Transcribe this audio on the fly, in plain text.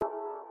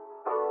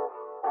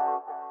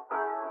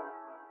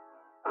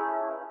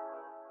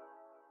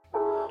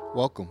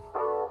Welcome.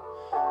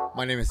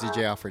 My name is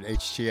DJ Alfred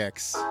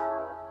HTX.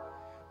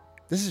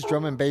 This is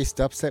drum and bass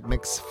dubstep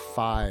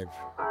Mix5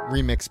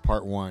 remix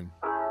part 1.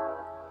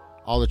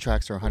 All the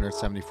tracks are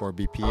 174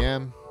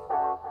 BPM.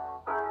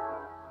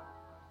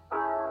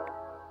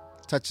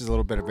 Touches a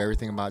little bit of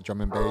everything about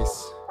drum and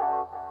bass,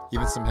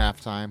 even some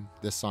halftime.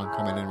 This song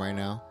coming in right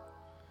now.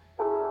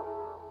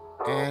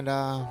 And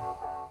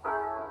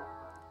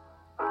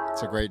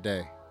it's a great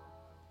day.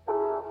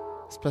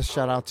 Special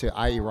shout out to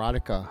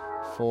iErotica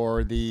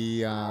for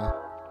the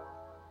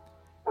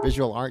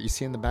visual art you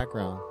see in the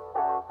background.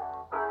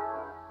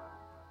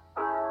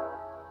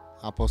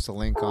 I'll post a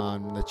link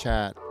on the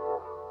chat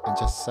in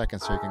just a second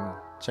so you can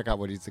check out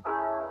what he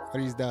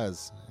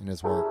does in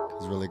his work.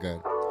 It's really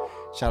good.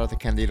 Shout out to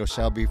Candido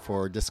Shelby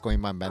for discoing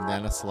my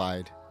bandana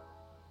slide.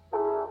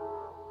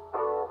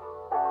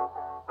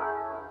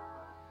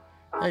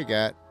 Hey,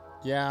 Gat.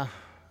 Yeah,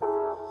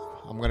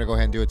 I'm going to go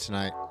ahead and do it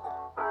tonight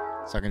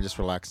so I can just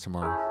relax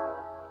tomorrow.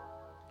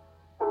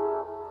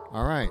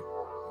 All right.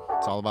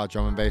 It's all about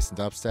drum and bass and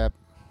dubstep.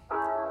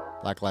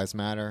 Black Lives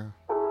Matter.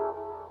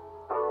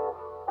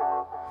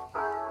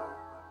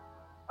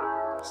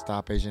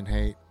 Stop Asian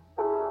hate.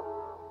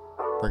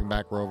 Bring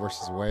back Roe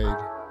versus Wade.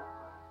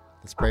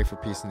 Let's pray for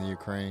peace in the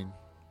Ukraine.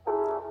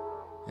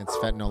 It's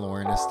Fentanyl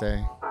Awareness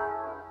Day.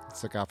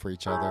 Let's look out for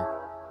each other.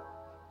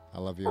 I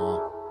love you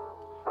all.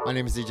 My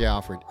name is DJ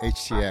Alfred,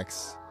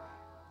 HTX.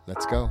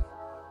 Let's go.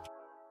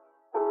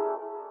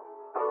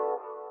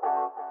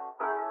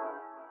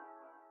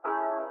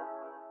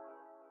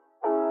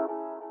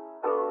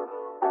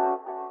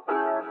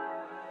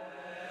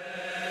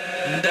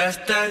 That's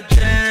that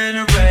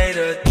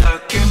generator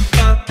talking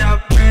about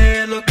that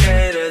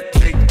relocator.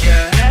 Take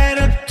your head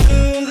up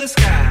to the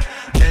sky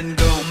and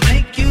go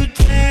make you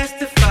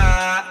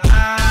testify.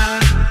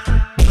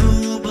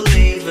 New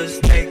believers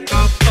take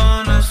off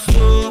on a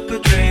super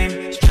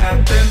dream,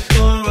 strapping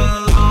for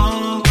a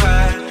long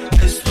ride.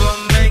 This will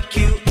make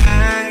you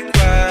act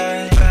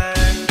right.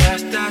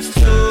 That's that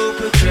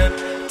super trip.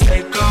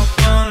 Take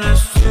off on a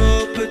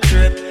super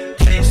trip.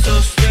 Taste so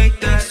sweet,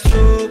 that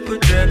super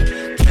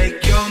drip.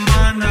 Take your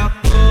mind up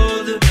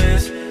for the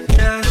biz.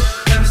 Yeah,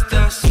 that's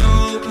that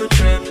super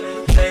trip.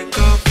 Take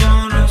off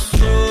on a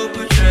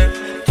super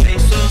trip.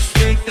 Taste so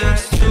sweet, that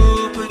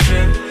super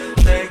drip.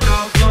 Take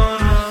off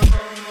on a.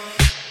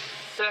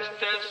 That's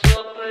that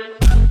super.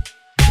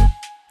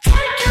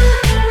 Take you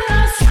on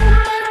a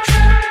super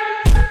trip.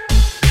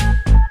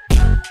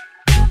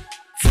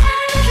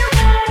 Take you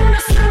on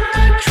a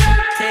super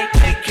trip.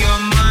 Take your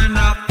mind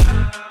up.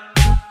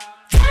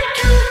 Take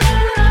you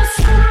on a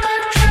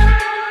super trip.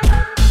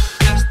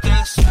 That's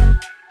that.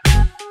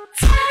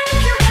 Take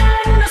you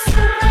on a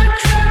super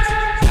trip.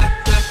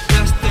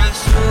 That's that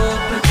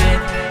super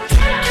trip.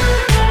 Take you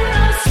on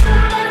a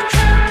super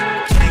trip.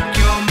 Take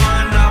your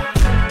mind up.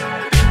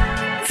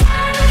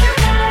 Take you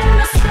on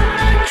a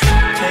super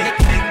trip.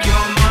 Take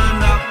your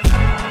mind up.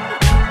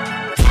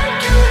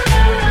 Take you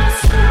on a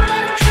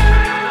super trip.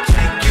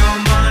 Take your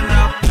mind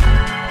up.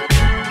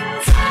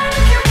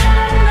 Take you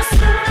on a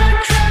super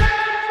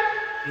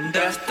trip.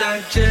 That's that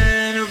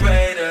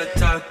generator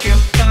talking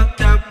about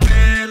that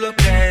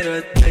relocator.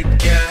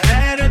 Take your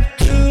head up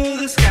to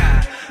the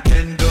sky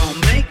and gon'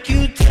 make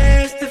you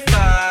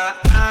testify.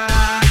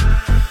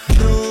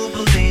 New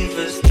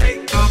believers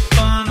take off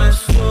on a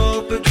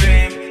super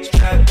dream,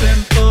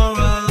 strapping for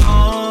a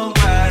long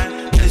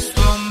ride. This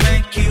will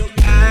make you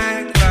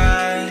act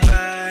right.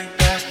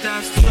 That's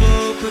that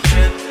super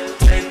trip.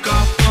 Take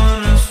off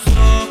on a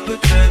super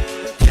trip.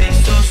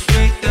 Taste so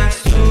sweet, that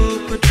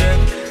super trip.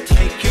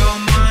 Take your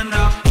mind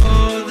off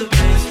for the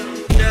biz.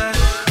 Yeah,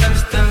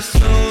 that's that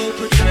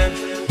super trip.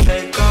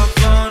 Take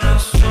off on a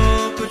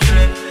super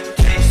trip.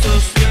 Taste so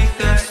sweet,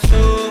 that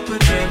super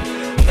trip.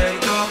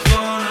 Take off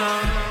on a.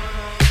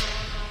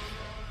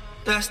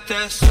 That's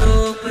that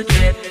super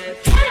trip.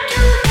 Take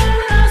you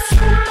on a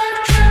super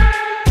trip.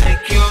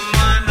 Take your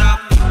mind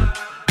off.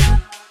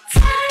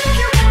 Take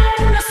you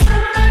on a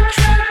super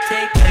trip.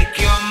 Take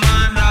your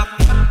mind off.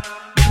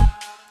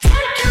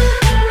 Take you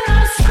on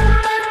a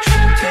super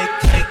trip.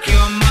 Take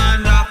your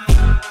mind off.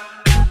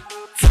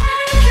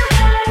 Take you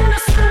on a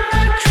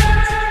super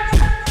trip.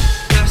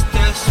 That's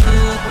that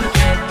super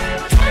trip.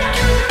 Take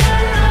you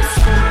on a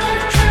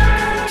super trip.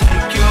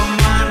 Take your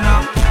mind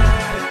off.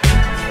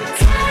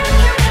 Take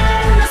you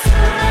on a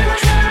super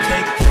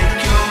trip. Take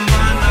your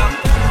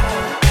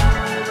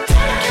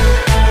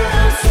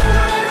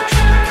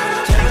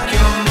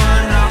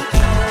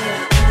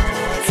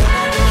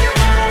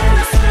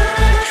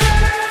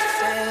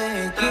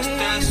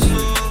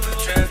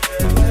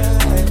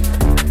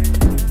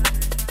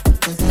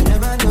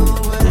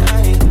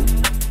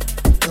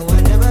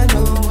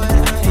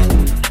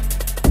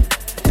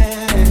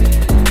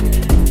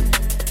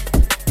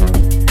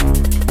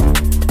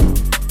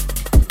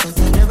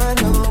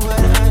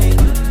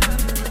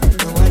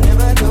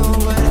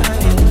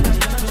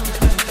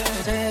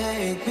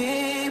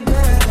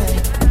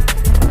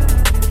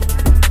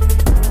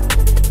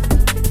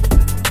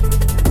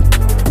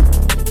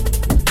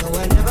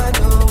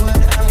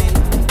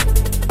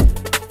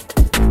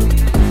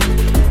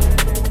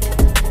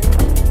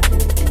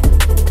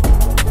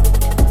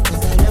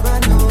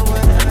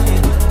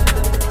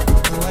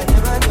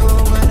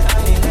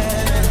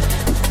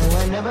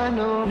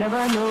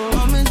never know.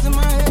 Moments in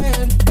my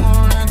head,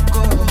 won't let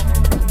go.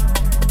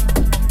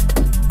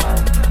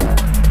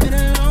 Been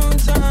a long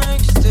time,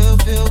 still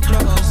feel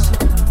close.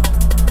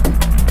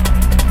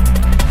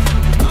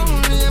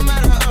 Only a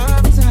matter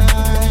of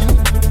time.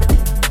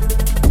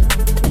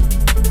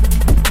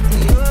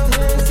 Your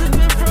hair's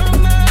slipping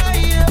from my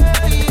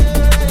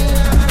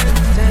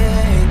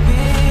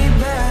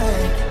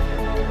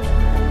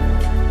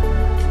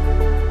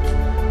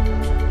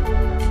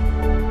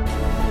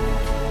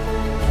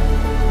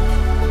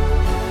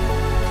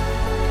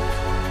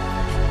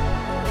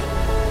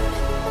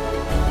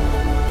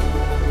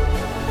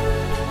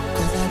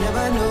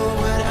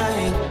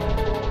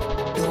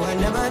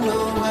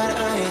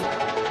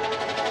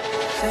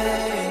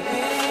take me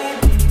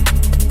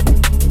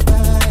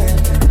back.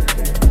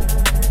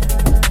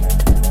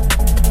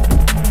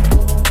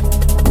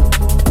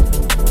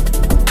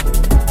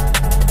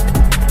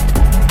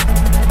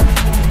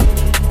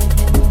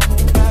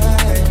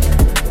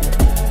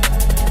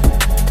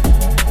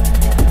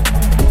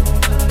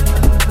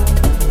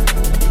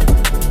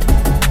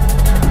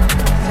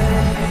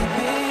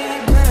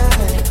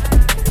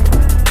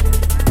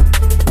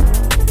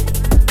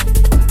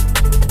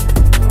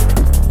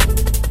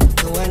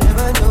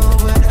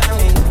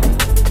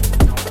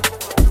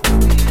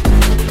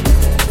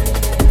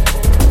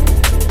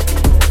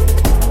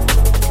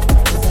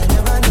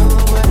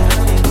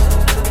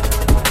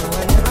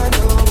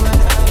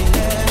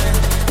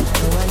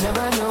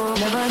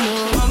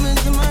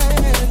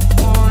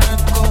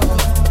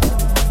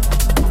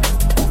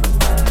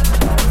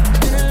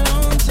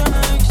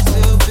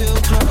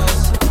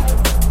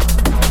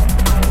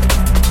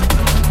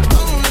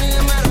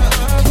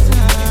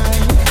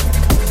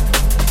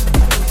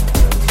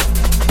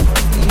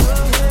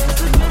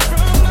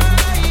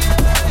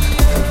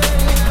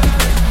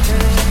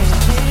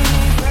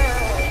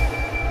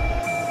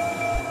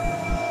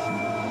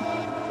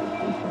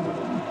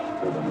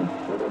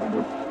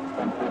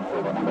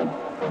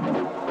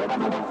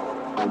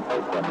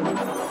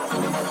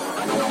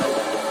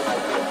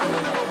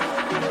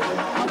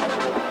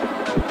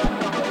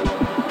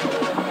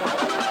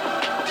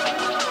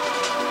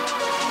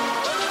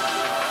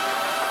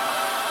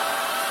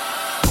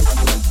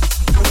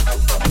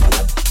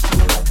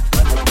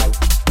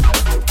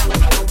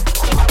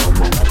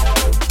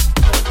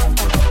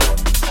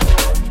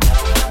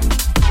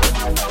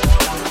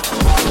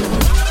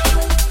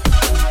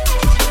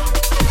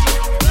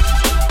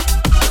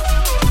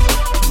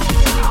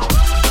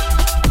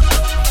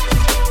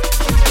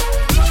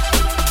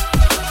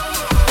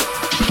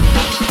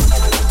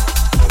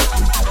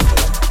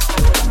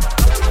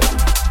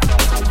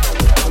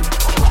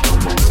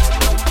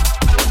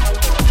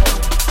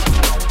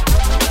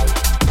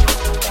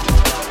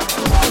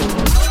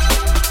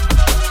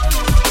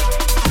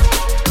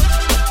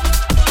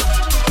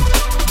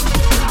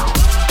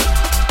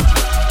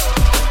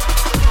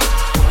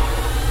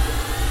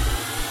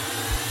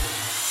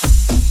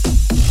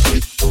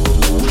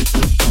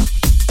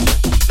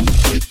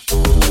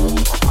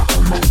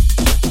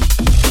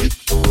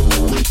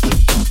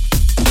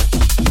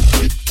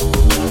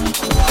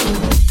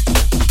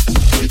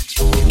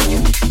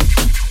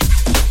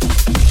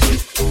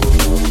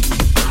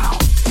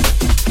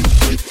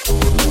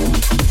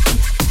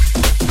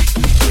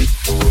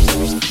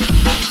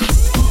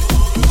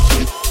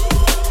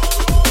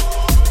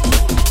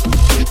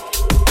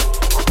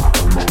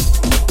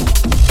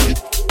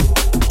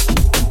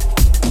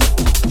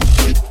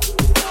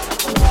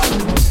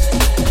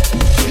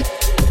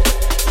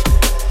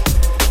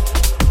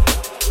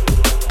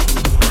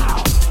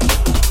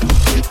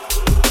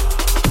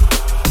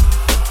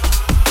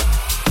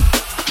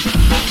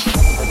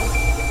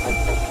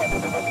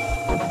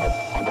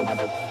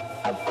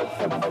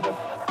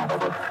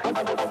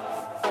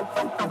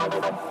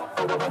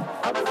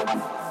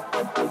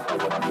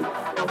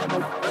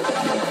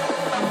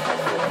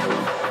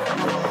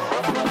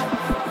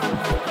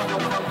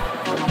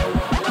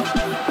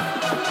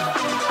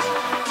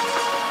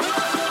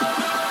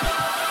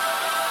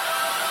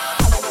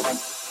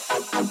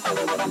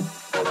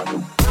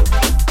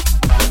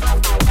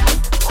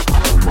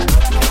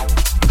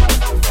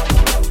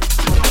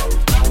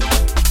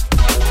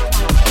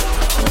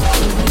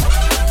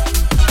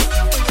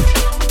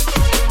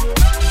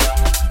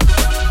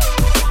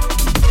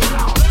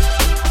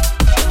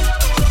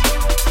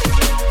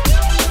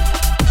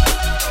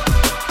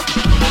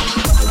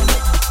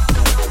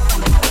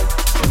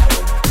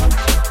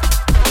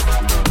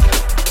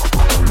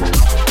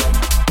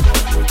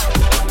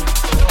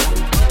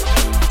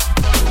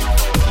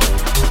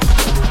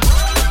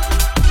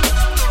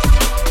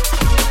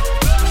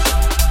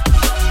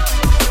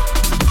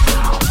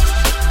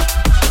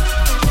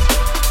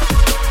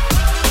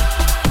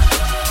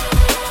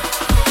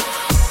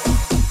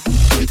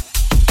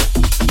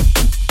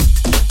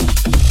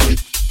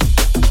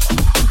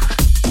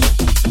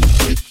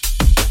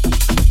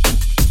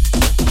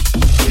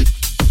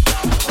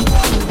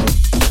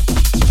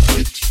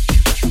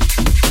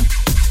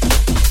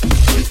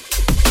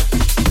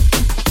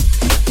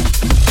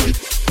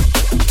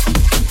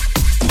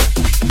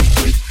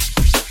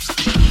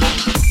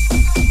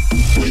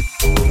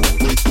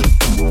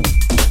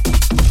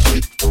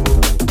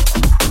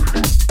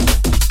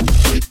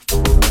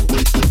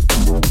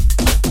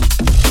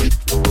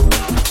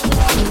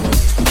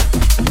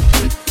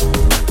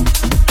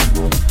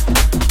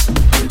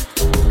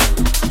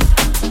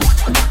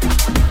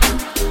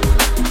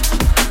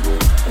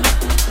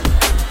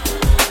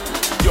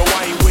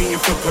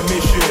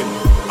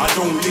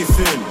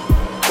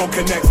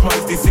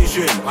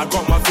 decision, I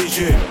got my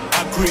vision.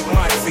 I grip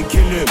mics and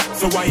kill him,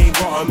 so I ain't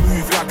gotta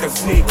move like a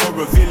snake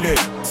or a villain.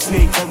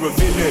 Snake or a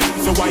villain,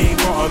 so I ain't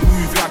gotta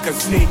move like a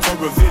snake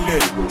or a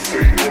villain.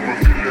 Snake or a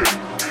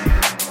villain.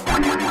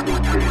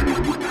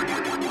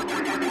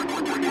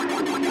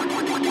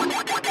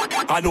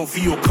 I don't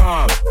feel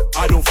calm,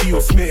 I don't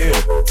feel smitten.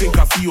 Think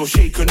I feel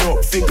shaken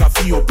up, think I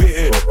feel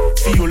bitten.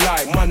 Feel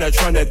like man are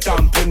trying to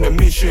dampen the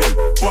mission,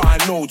 but I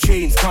know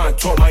chains can't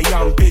top my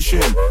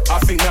ambition. I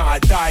think that I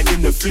died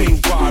in the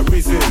flames, but I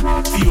risen.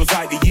 Feels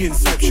like the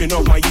inception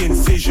of my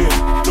incision.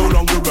 No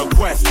longer a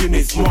question,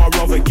 it's more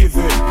of a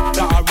given.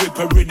 That I rip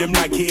a rhythm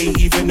like it ain't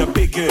even a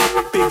biggin',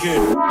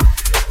 biggin'.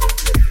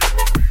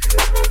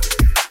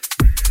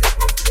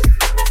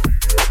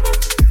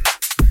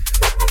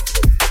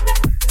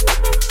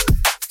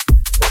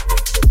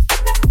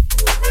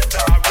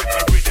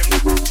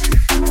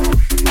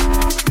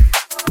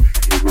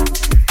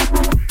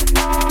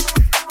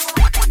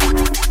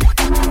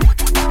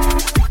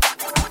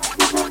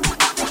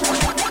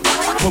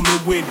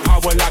 Coming with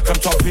power like I'm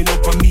topping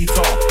up a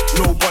meter.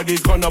 Nobody's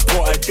gonna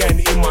put a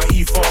dent in my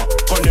ether.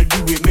 Gonna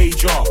do it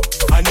major.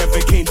 I never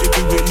came to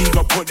do it,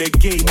 nigga. Put the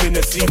game in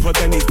a sleeper,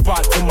 then it's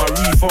back to my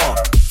reefer.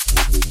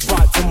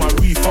 Back to my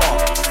reefer.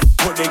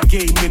 Put the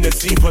game in a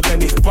sleeper,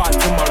 then it's back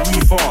to my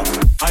reefer.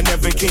 I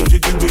never came to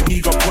do it,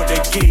 nigga. Put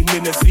the game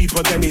in a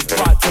sleeper, then it's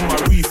back to my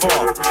reefer.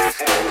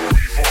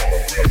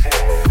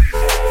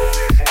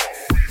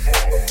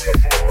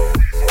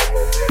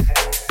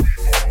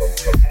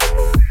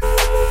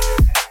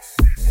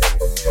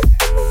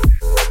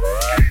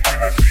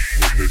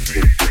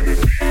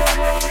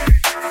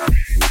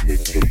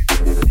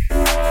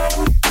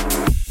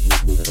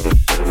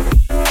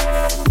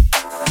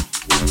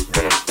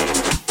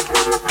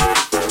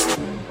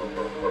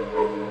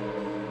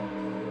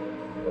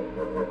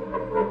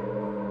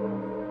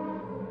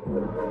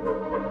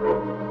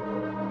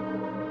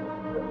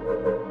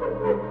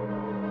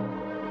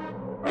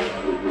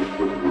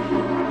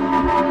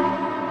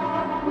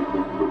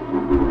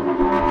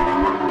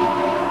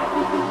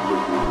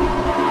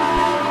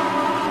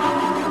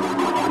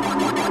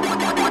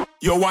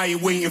 Yo, I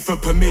ain't waiting for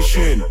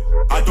permission,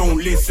 I don't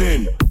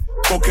listen.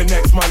 Fuck a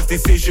next man's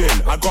decision,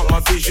 I got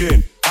my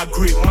vision. I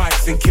grip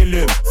mics and kill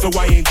him, so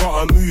I ain't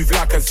gotta move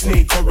like a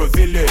snake or a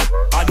villain.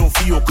 I don't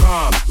feel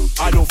calm,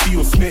 I don't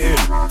feel smitten.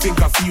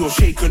 Think I feel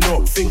shaken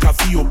up, think I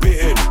feel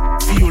bitten.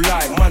 Feel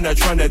like man are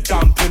trying to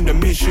dampen the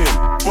mission,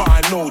 but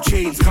I know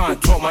chains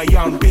can't top my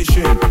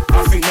ambition.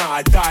 I think that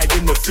I died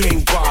in the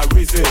flames, but I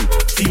risen.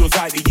 Feels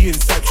like the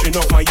inception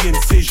of my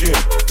incision.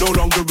 No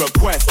longer a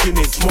question,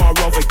 it's more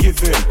of a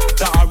given.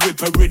 That I rip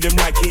a rhythm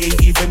like it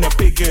ain't even a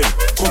biggin'.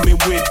 Coming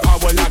with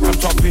power like I'm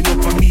topping up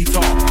a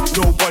meter.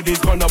 Nobody's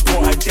gonna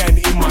put a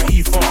dent in my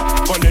ether.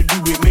 Gonna do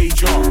it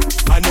major.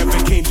 I never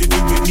came to do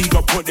it,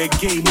 nigga. Put the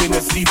game in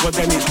a sleeper,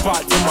 then it's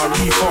back to my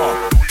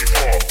reefer.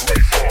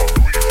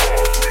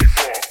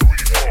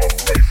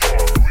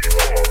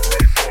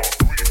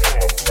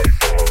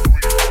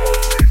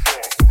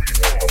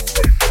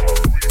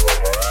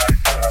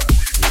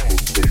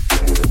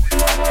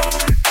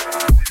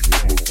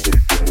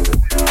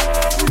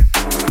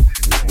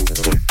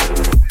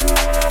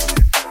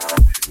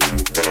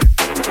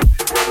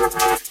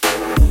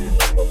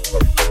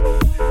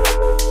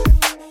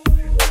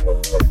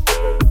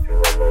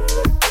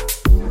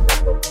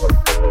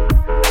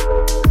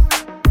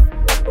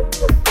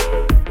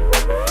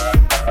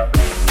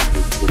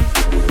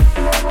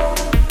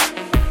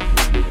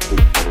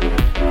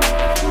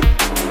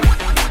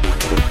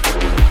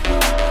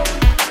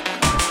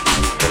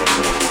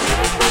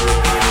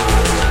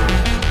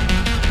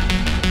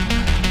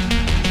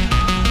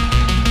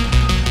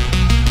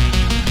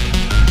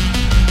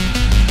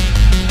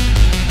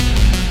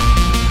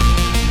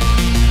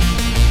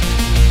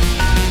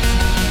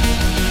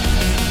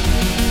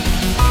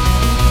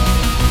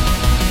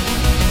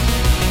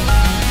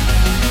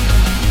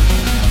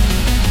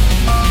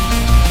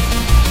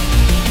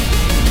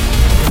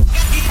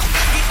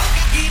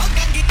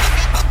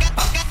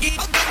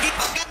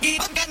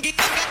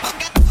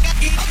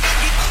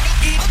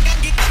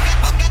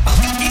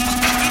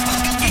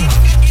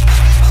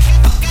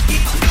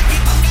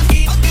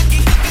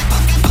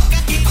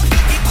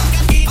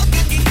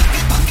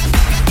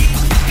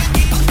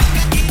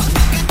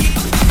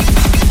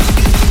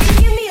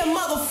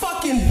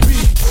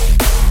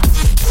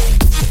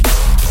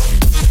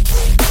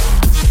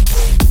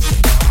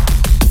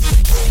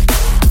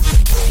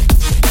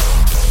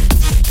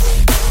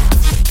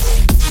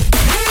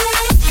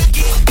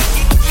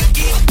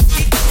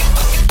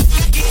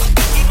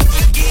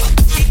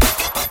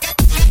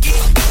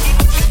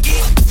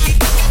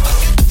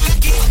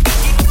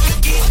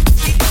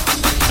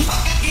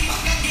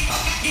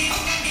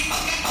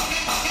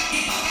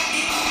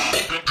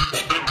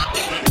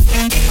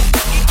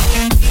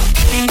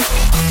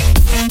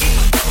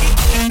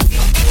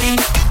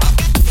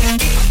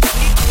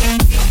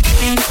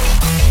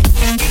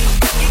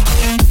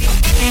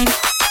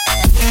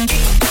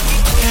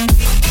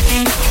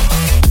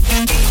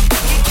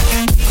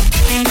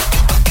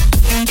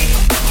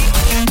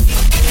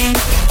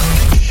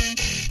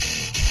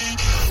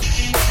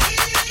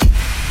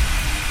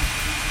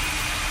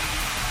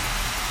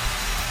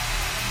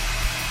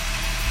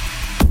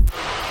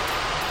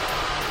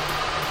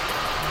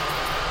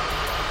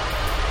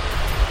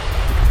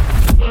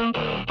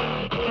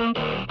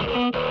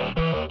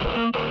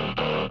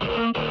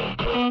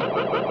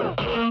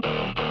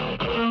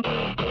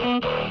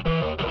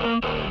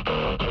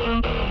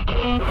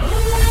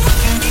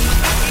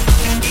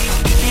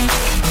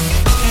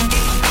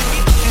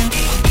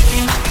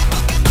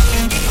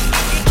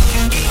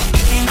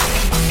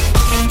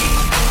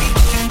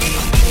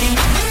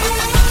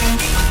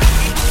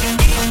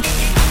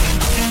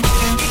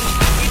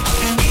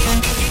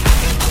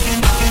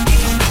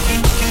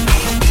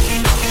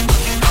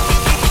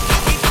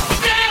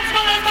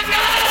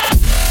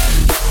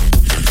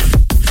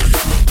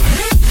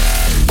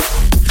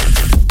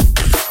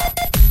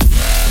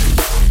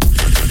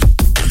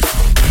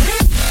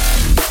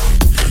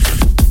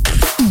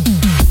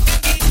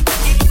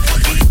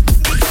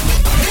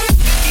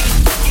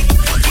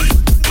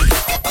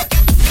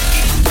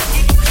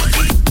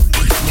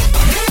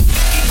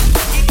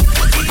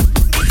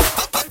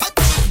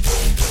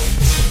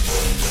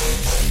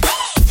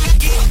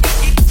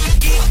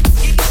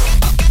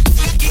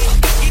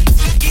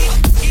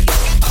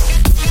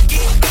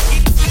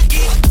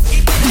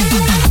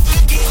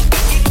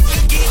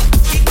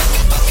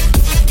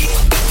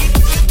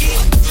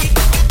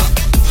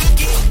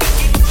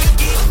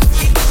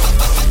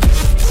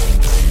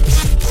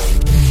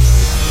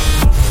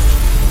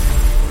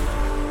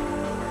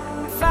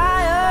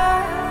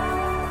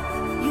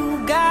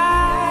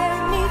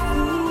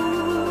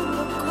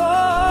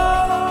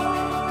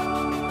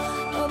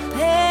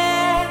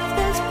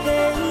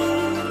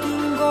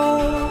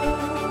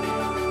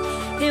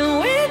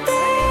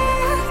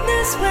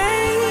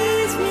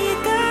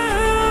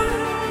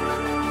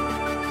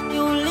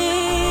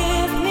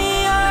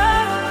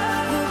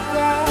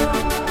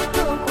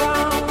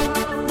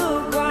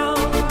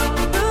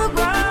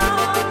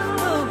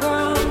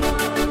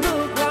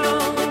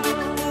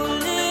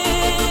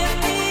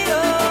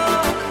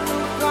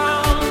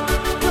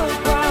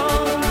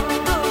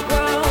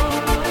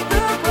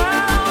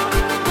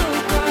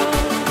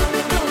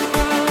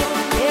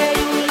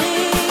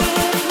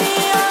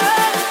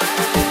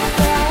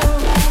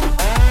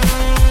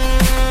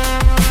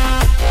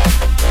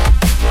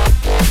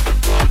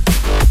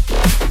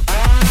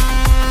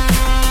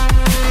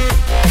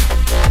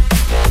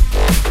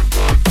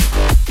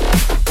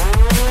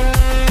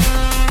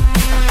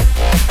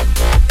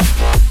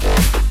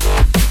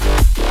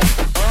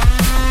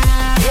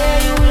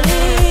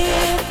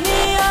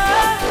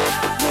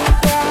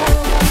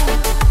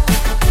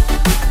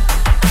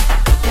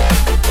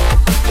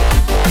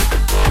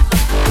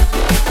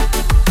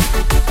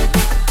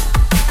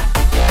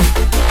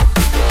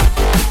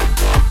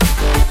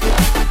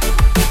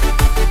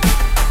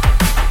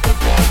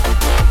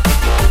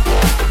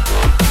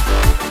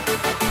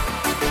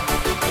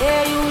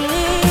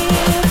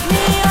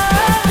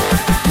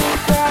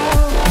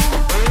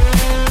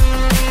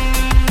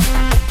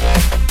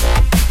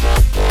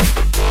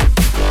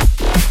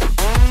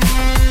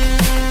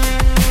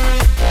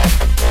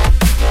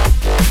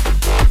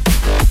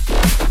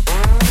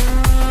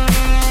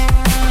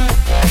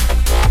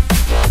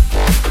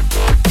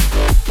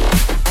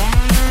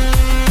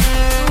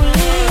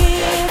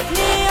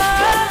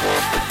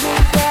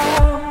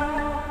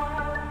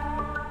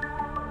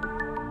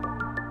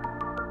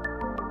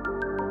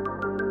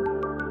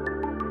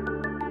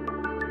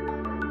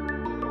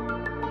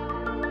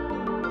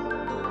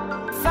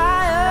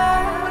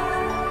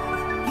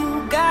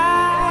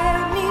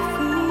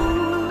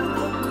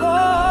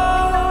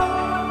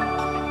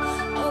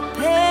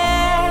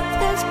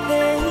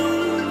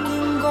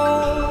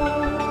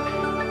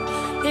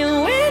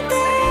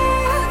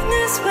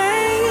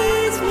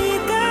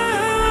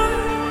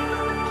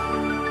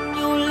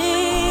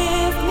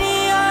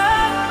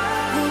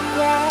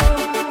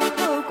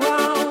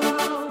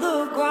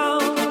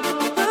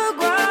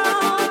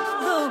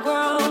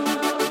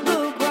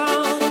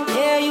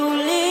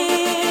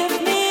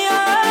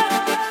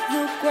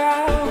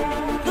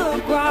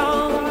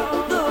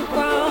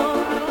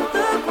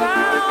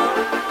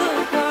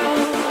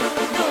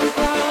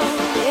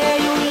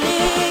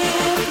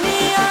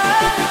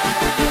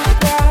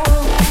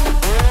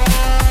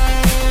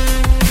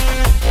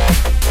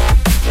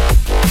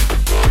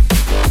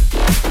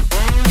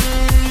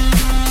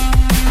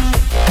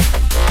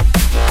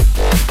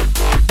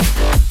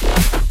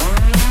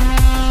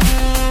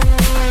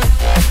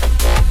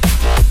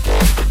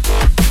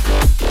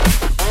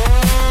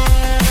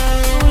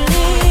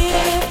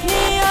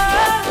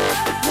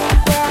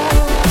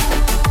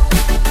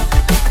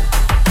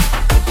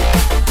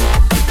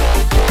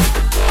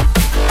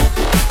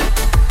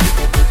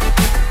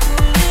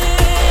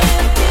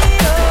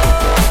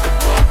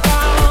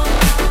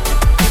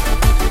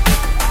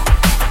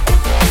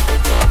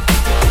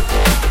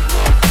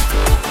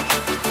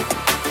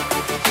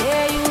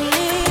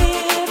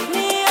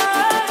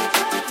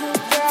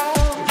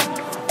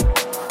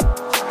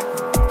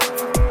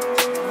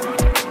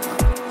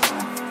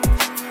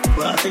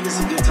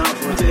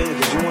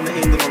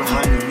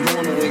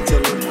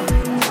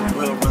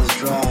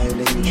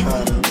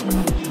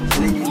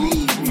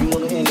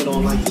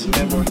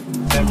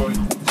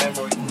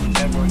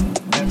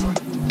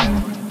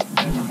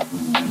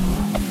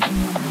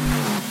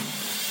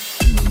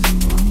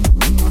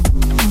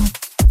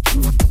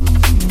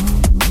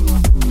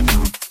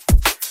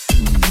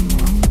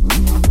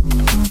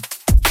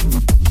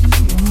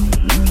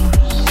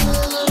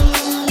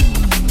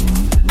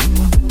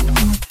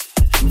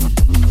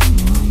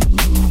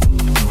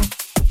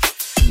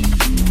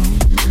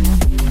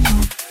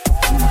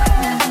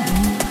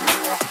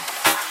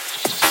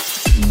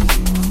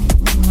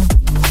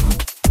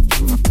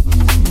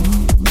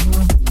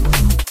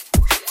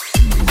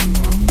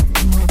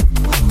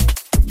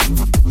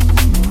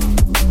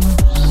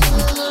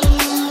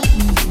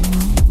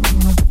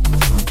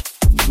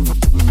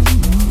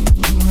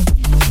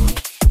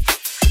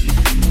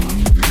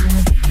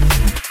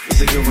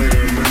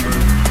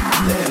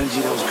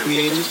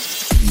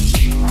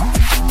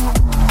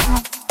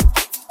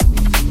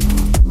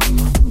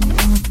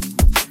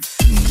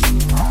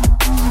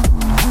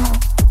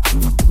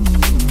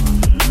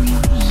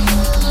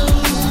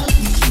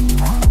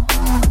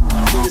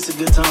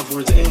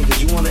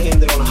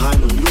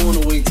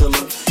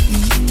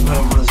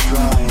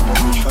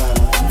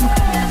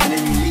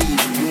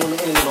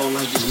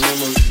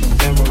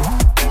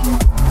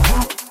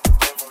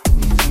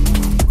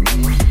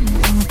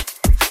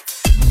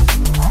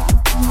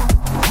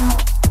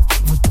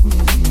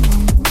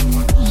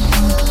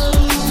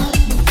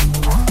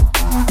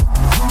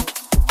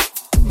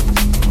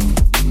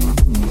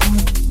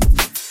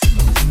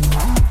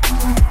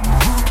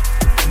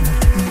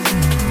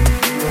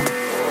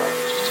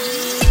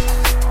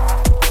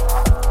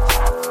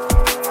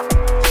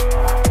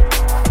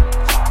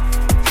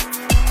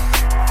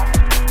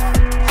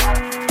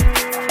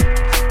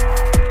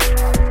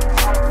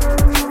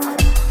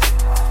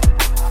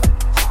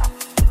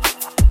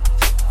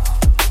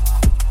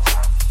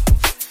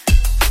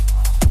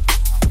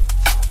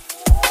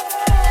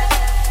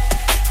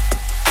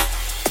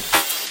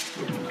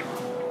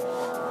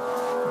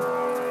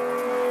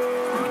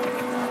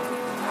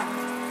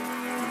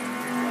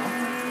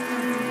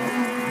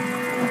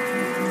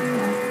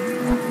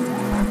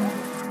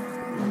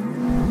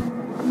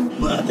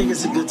 think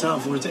it's a good time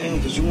for it to end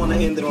because you want to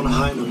end it on a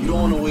high note. You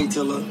don't want to wait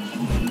till the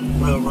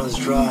well runs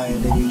dry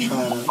and then you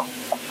try to,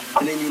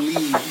 and then you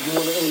leave. You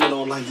want to end it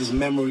on like this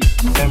memory.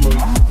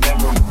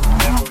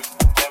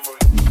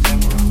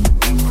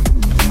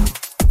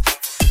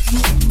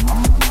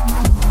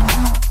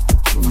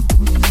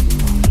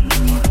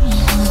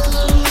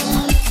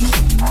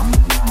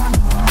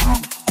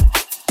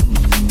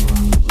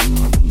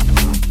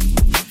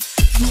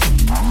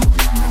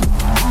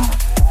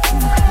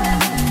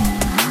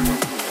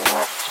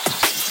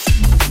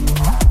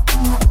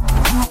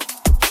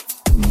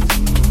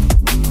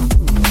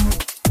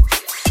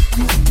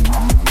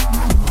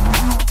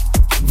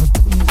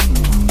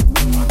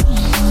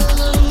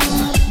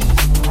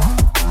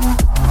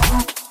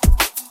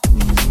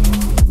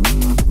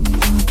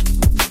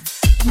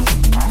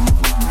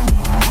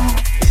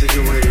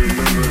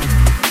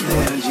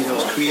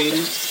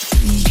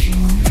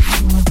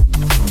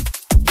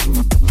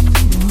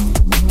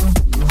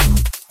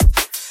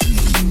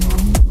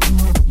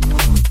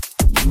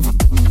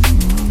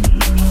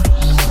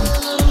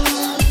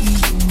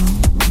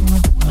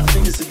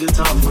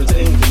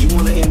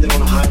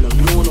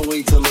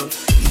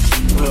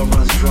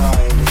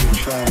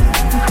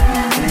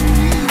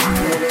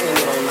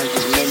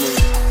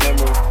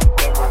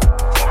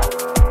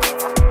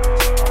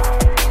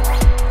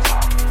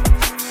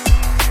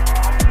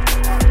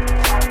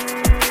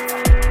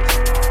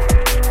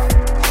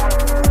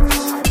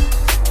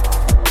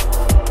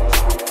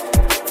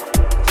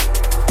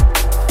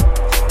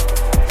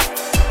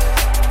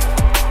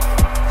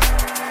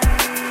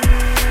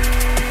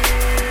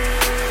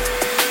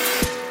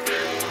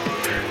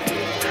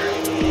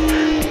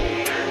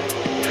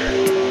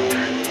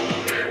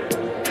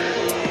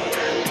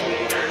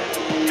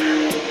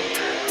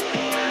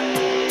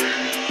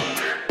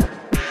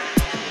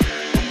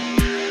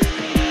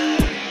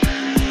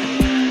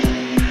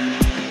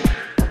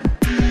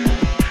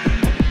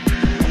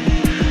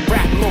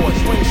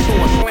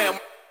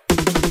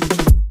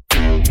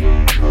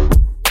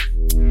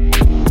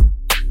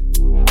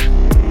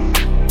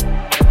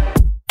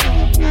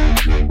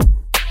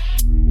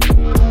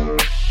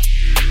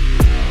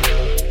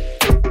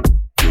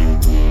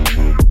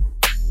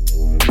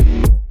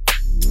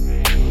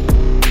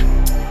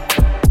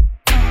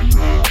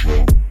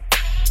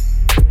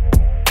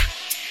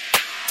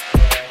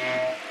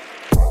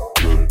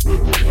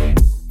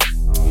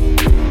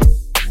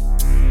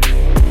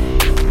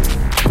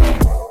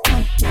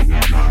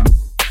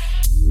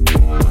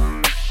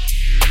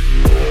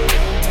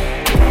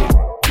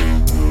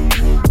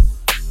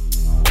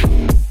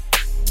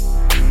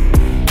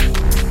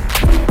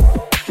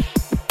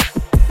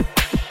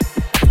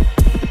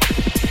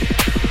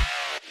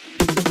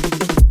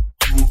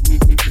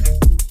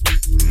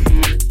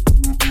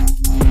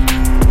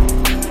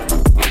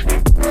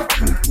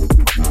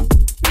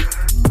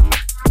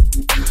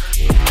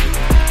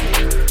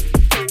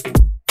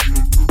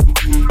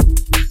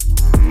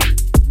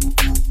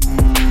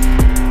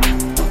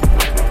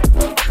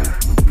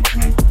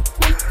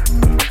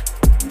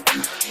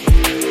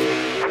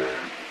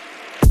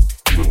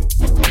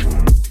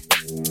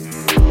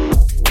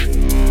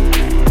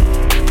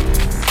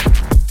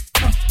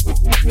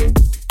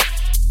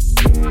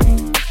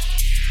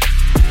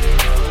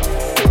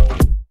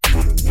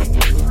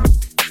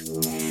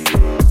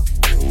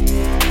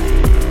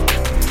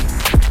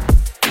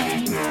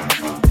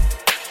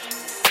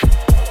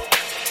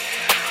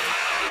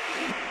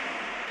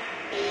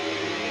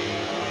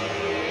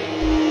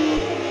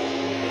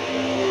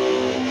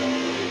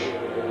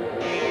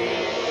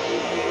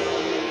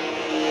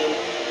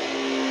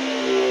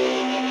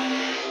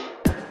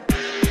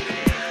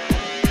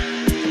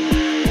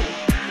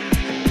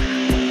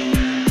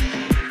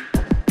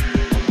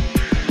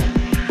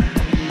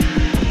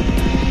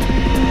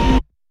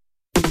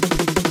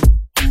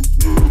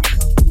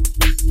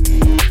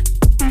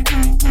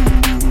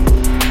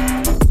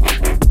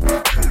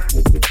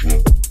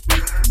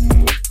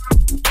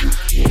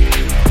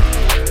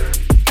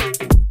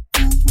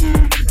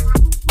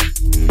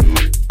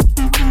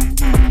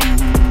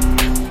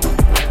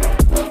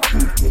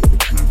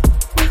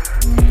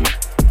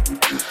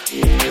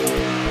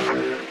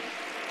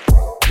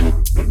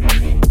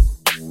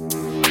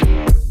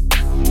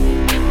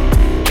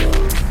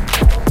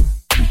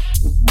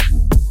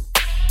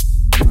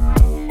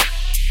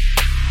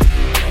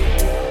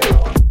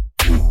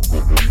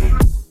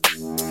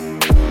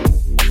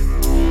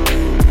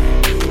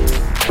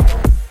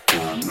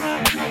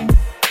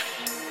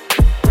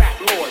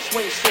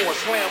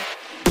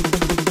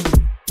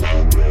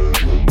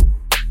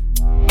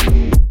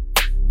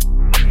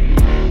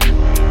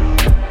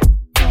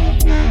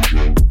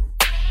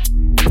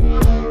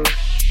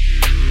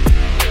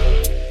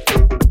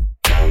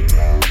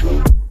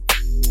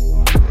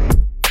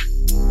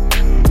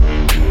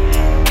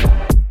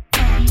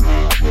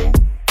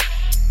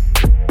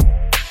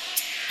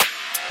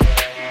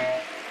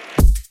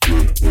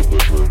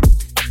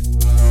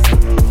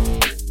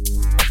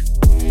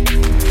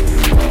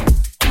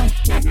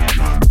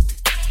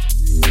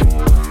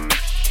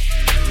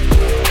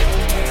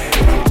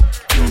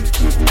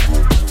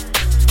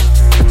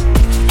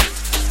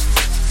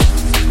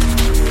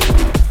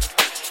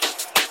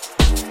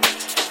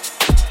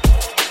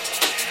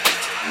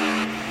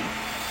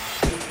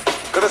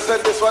 Gonna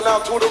send this one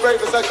out to all the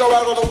ravers that go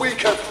out on the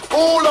weekend.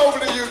 All over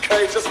the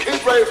UK, just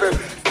keep raving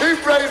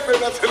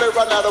until they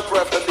run out of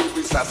breath and need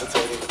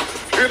resuscitating.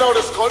 You know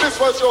the score, this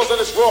one's yours and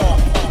it's raw.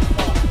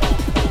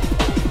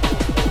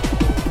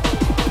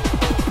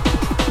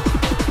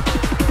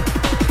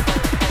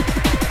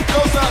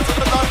 Goes out to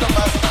the London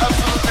man,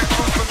 absolutely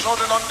cruise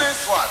controlling on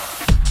this one.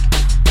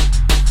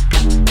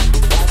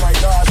 Oh my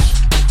gosh.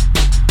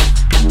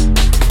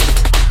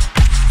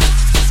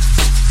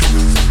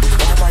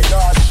 Oh my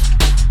gosh.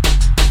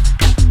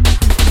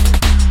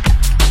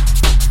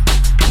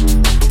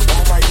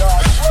 Oh my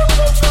gosh. This one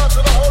goes out to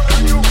the whole of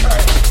the UK.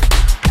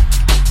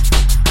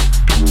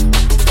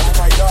 Oh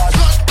my gosh.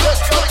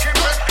 Let's go keep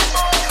making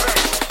moving.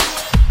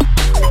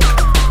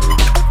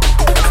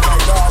 Oh my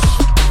gosh.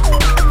 Oh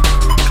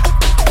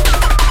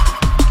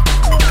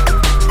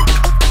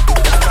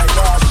my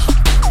gosh.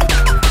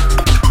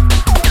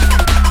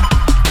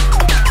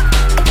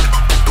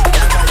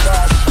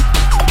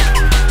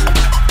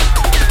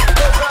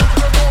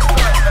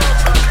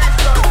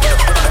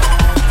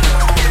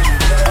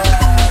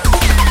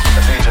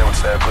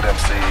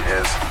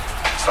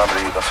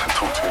 Somebody who doesn't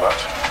talk too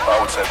much. I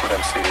would say a good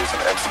MC is an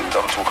MC who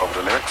doesn't talk over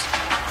the lyrics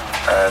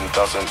and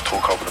doesn't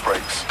talk over the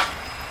breaks.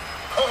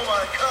 Oh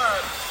my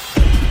God.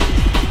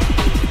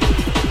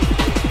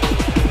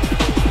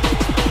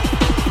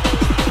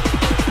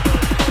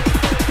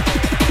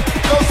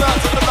 Goes out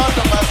to the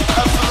London man,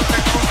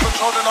 absolutely cruise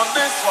controlling on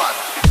this one.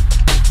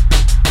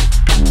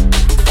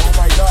 Oh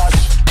my gosh.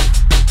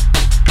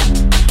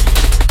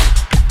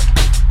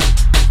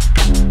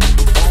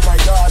 Oh my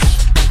gosh.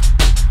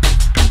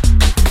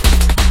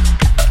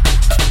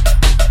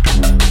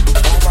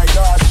 Oh my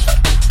gosh.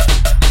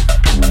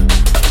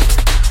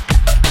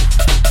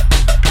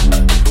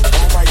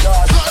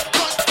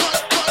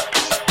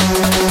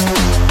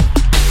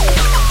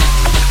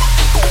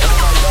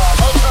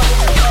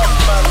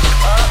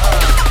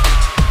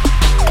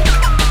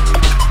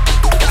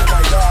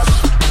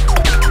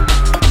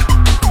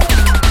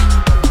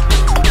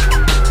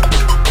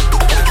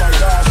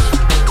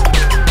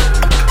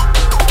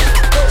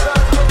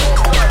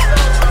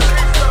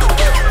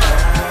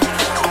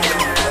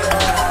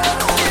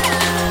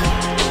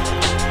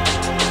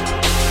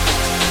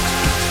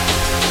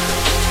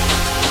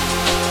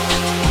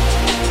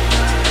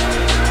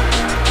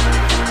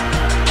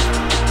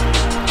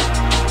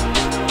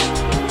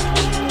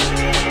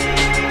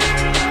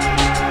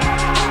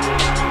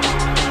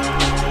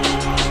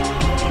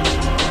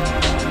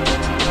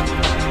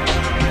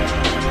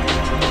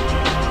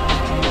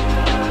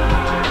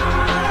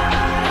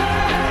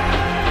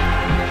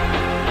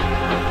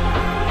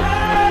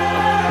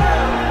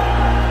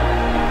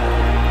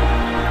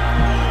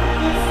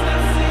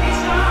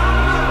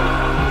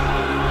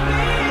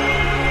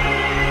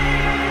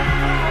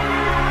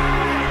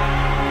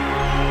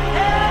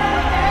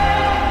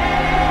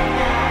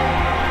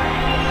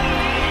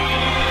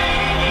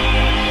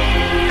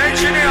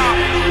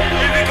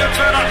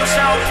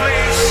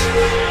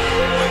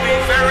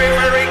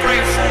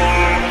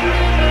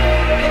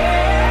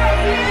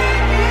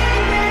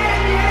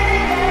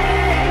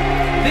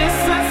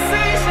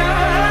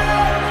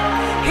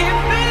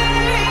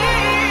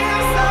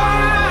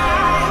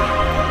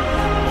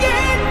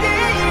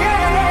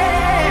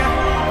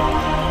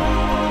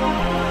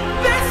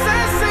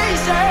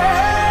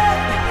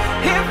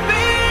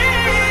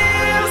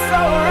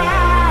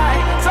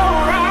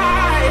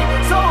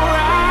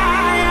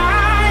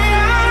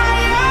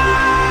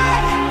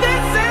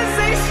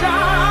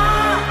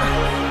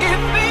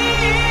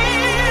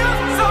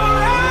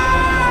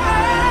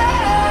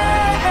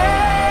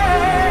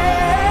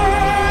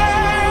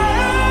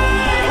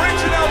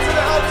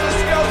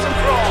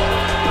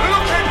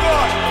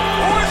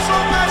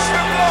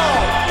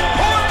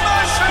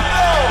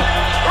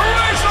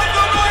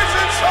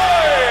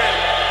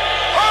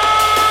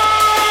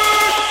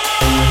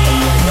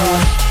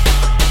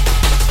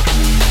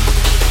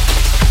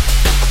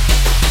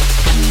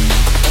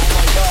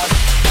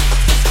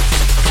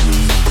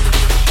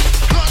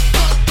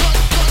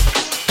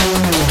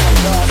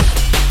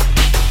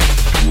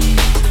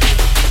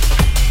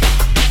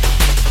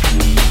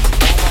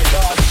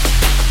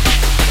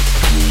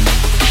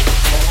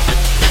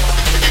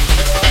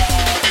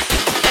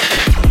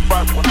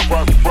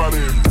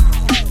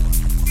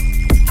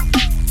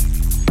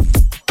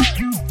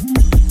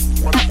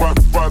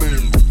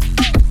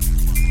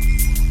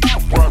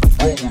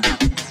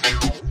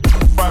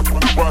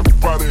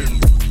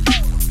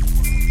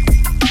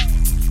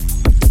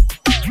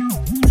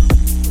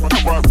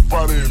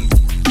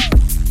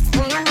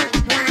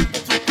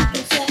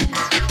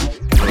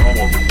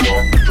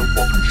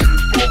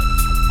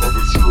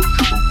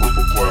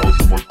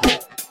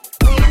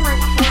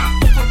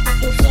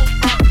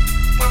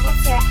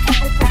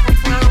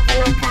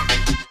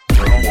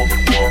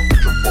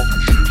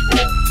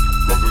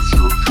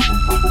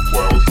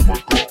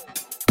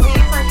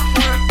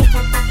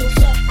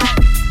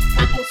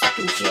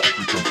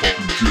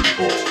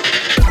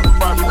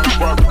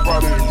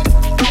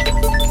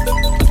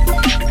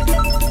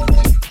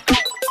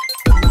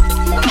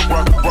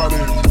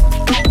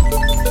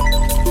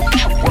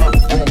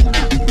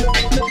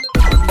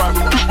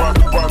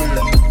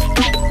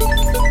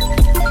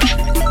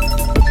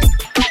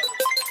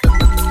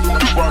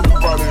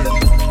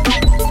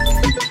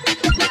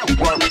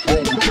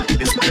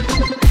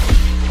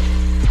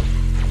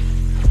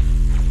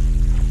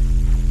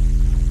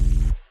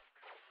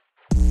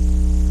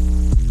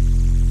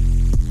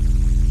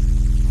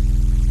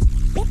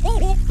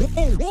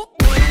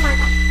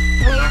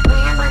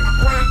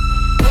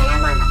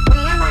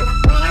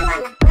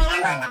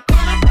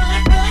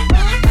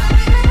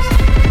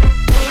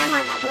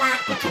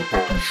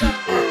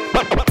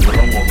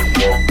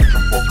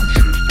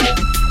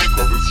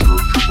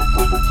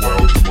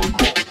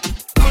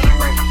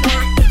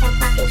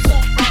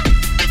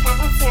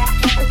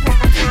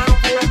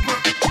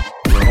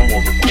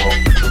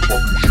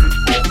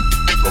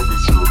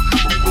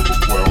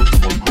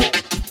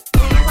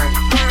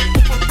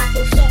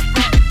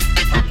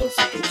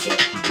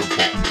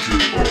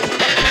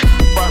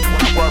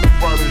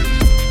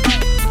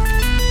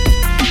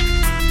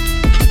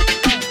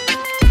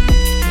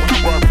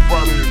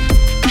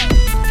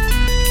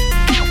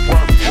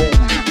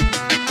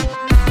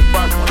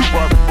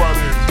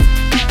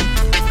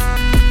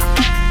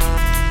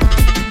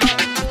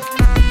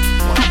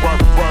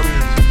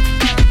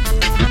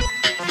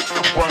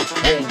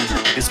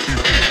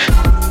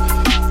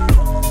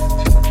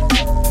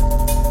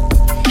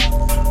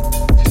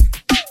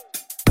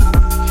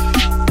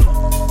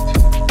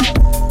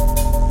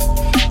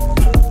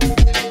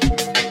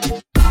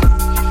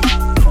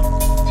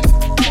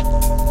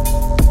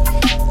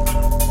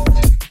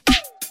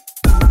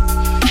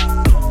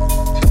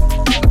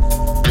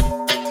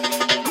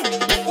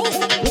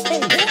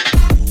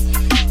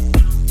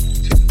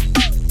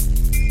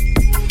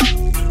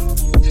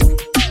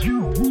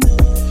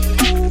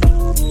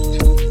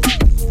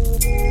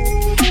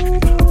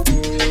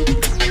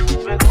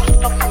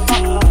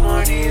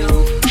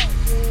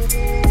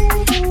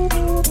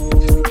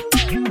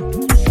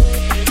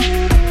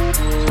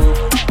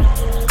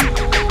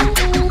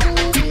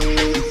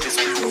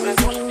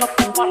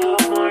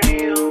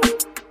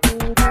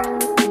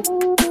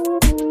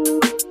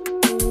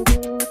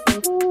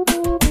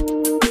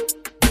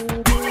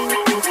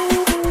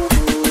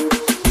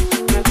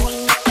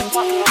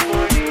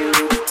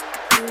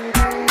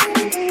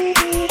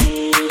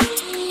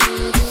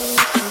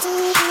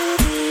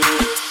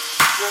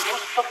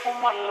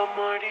 fumar la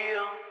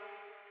María.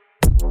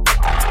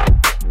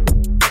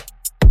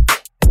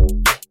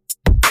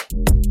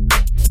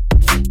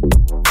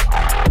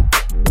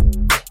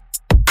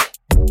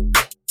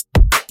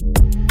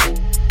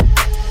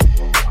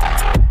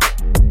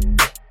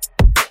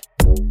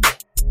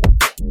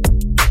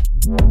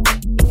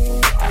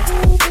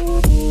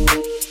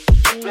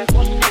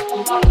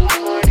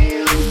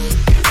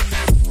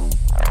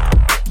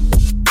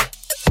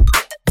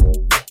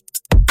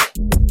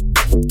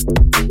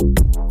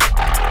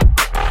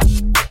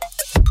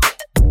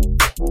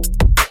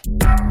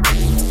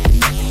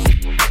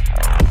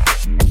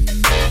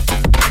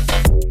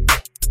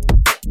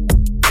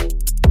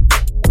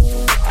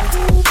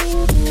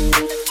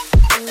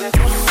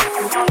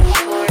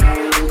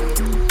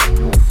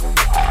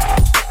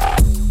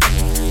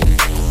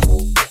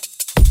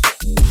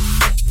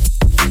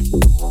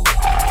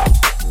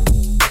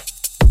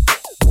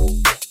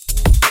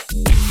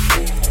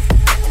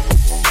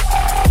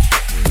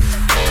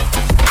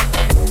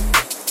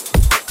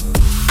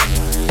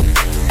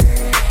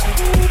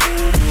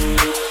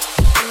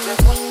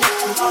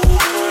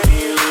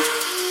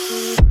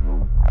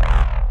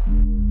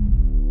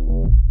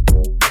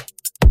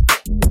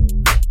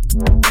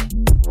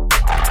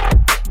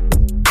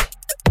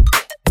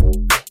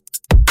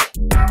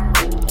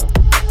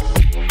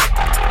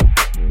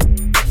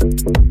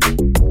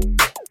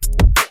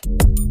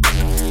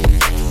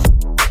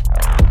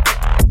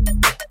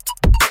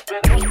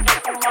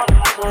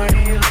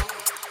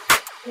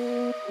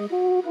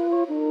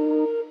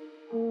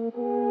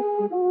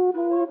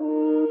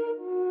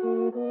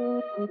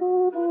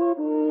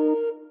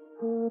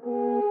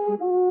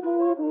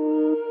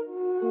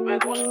 Me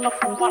gusta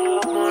fumar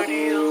la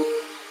María.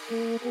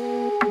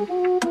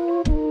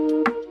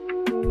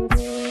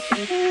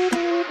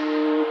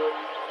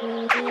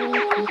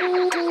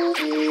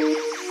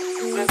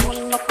 Me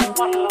gusta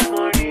fumar la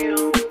María.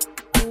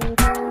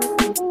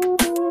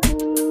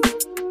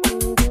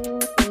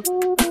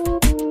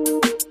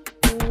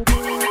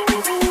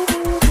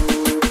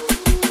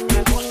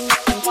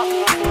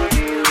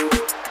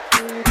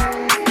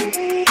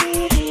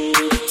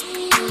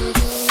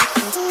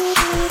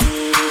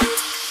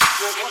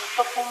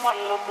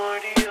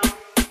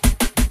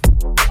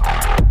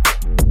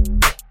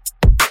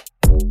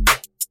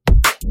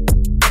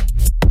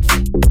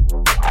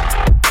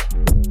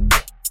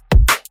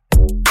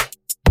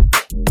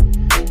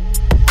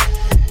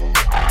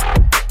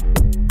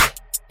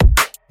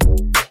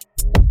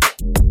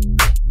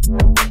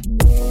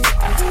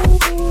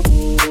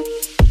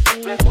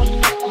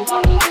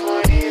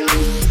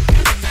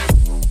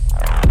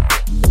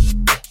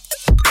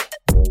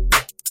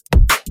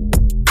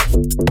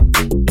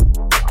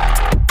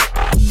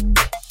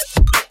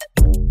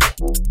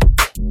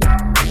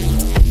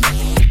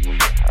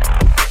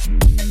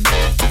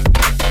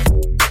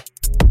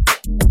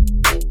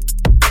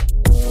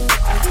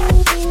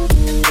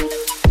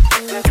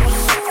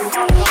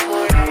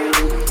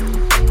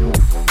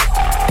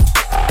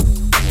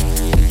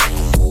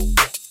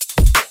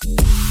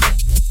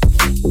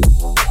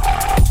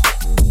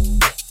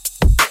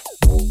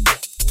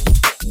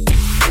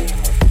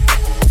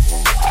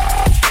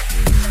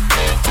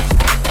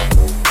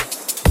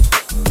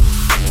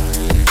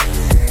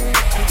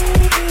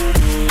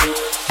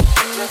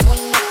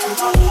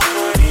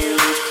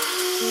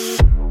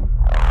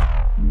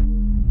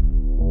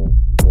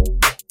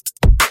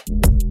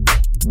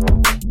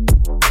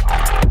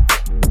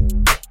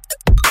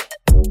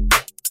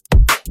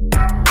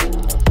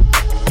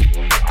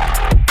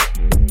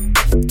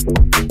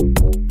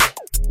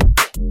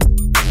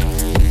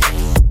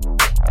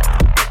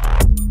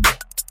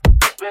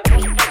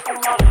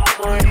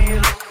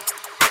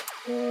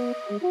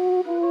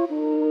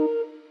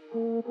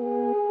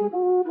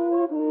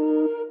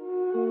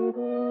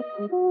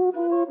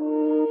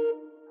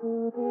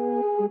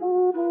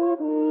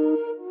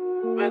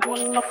 Me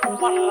gusta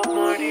fumar la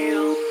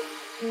María.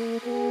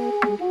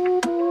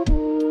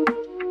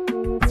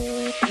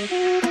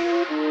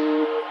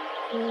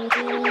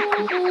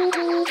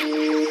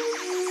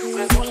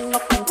 Me gusta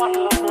fumar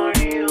la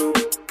María.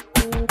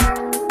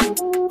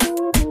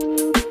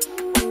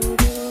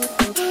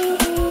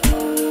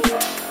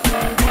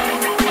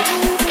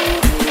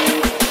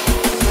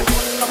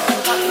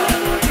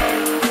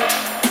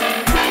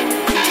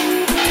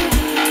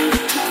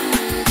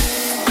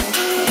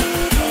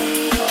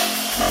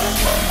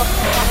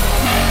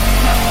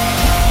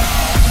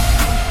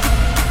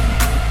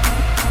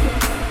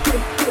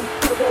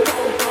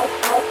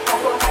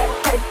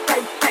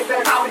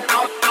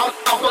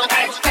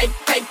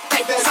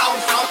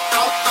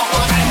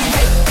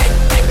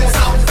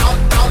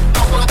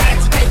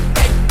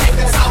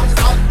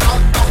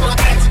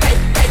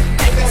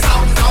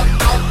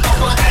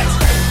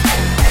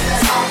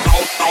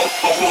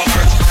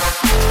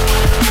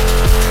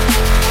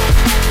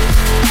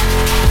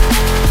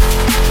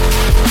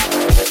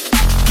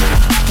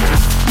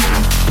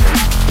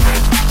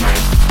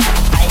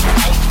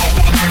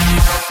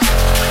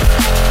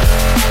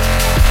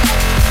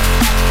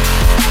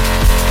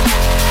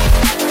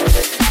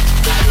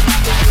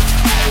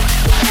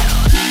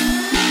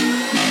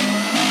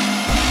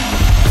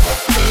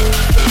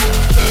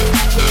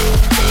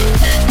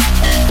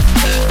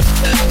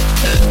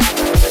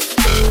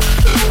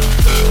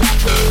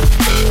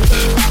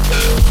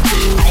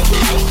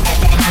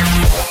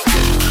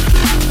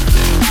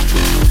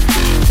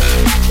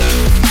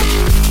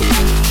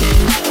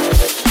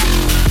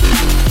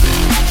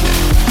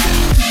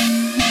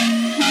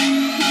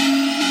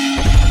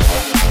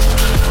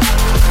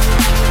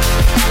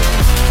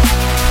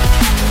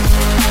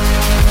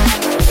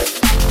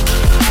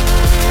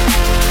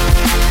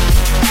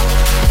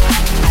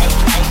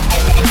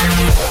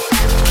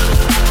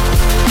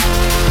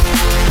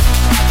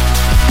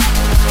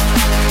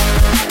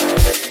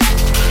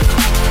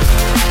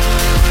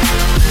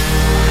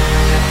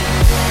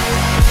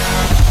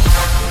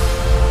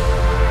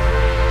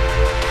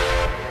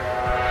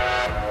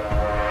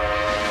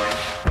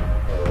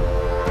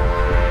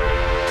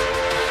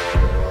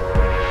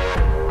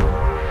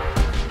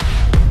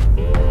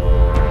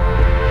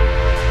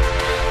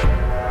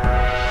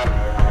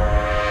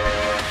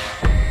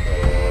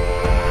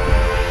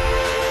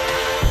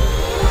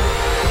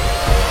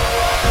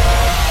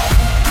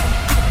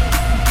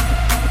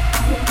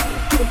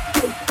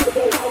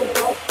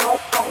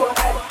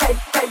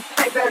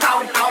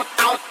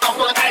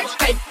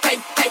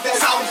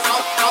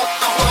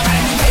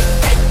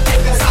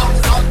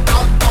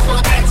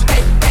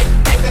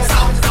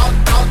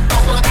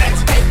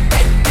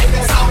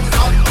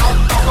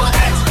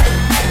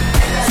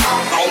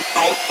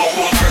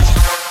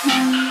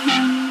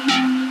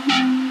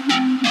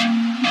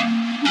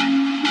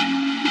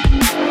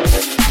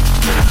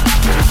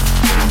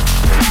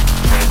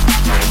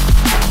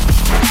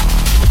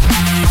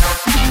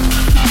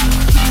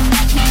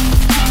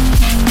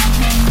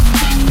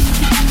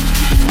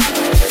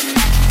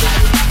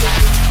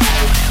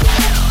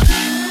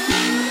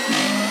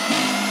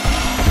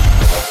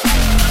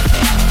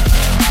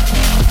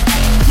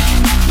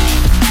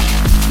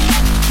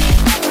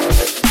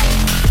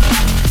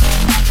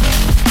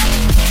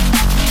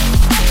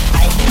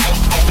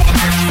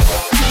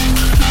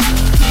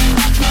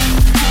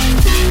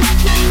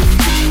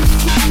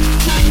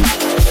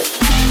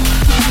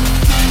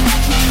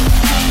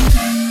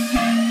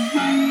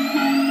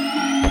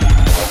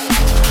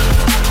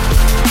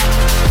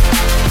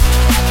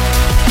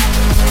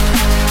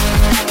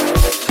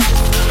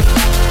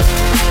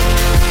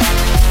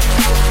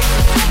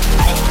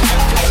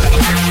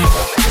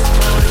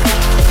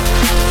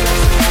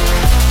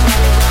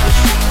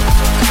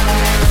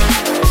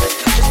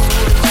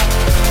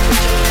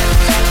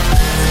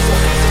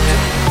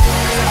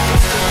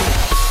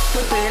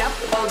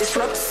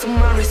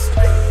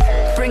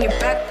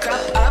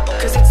 back up,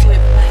 cause it's lit.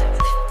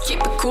 Keep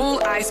it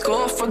cool, eyes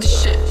go for the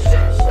shit.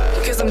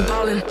 Cause I'm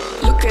ballin',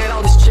 look at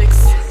all these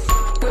chicks.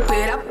 Whip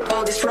it up,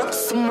 all these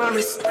rocks on my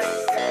wrist.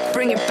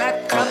 Bring it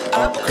back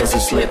up, cause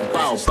it's lit.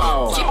 Bow,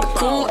 bow. Keep it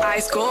cool,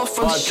 eyes go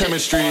for the shit.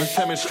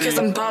 Chemistry. Cause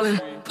I'm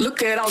ballin',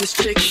 look at all these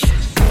chicks.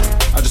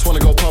 I just wanna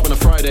go pub on a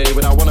Friday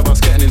without one of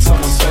us getting in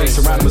someone's face.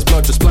 A random's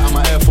blood just splat on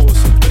my Air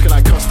Force, looking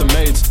like custom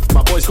mades.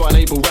 My boy's got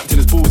an 8 ball wrapped in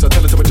his balls. I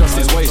tell her to adjust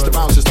his waist. The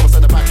bounce just stops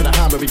at the back of the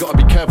hand, but we gotta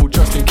be careful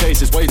just in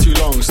case it's way too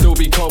long. Still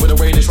be cold when the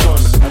rain is strong.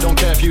 I don't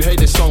care if you hate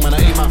this song, man.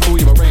 I ain't my fool,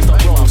 you were raised up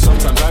wrong.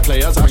 Sometimes I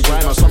play as I'm in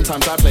grime, or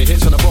sometimes I play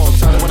hits on the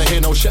box. I don't wanna hear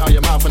no shit out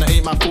your mouth, and I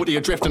ain't my fault that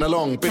you're drifting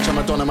along. Bitch, I'm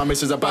a donna, my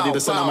missus a baddie.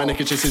 The sun on my neck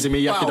is just sissing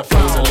me yucky. The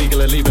flow's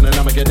illegal and leaving, and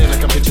I'ma get in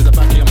like I'm pictures of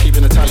backy. I'm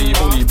keeping a tally.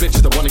 All you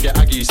bitches that wanna get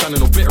aggy, you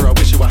sounding all bitter. I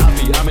wish you were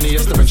happy. How many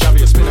is there been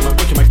shabby? Spinning my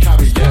booking my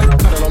carry, yeah.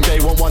 Had a long day,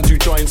 want 1-2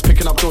 joints.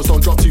 Picking up doors,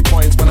 don't drop 2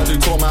 points. When I do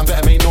tour, man,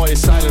 better make noise.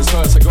 Silence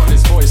hurts, I got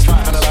this voice.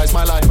 Analyze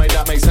my life, made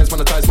that make sense.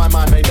 Monetize my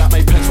mind, made that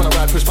make pence. When I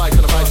ride, push bike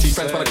on the vibe. See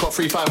friends when I caught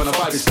 3-5 when I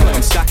vibe is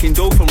I'm stacking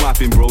dope from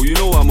rapping, bro. You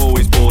know I'm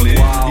always balling.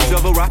 Wow. These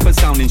other rappers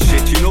sounding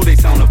shit, you know they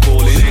sound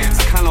appalling.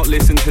 I cannot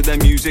listen to their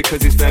music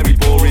cause it's very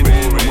boring.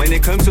 And when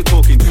it comes to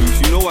talking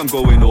truth, you know I'm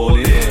going all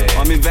in.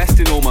 I'm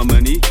investing all my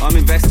money, I'm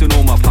investing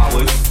all my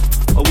powers.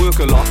 I work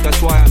a lot,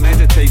 that's why I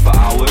meditate for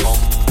hours.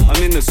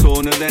 I'm in the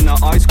sauna, then the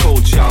ice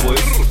cold showers.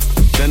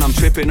 Then I'm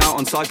tripping out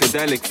on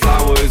psychedelic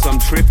flowers. I'm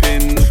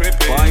tripping.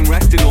 But I ain't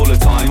resting all the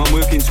time. I'm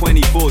working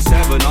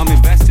 24/7, I'm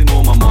investing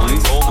all my mind.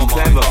 I'm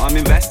clever, I'm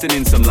investing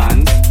in some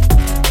land.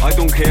 I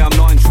don't care, I'm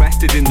not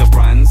interested in the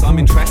brands. I'm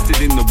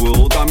interested in the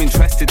world, I'm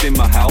interested in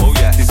my health. Oh,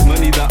 yes. This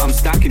money that I'm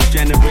stacking's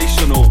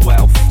generational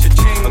wealth.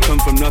 Cha-ching. I come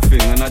from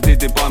nothing and I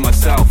did it by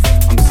myself.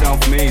 I'm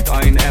self-made,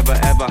 I ain't ever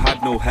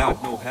had no help.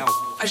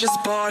 I just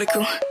bought a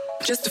girl,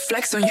 just to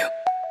flex on you.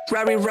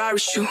 Rari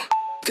shoe,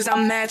 cause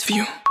I'm mad for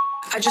you.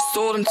 I just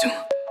sold them too,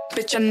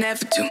 bitch I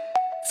never do.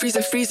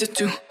 Freezer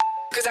too,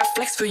 cause I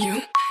flex for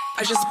you.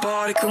 I just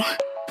bought a girl,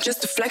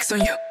 just to flex on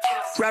you.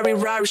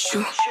 Rari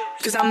shoe,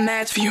 cause I'm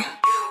mad for you.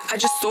 I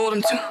just sold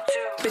them too,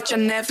 bitch I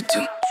never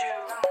do.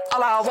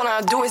 All I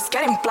wanna do is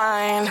getting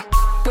blind.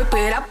 Whip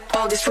it up,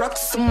 all these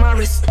rocks on my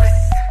wrist.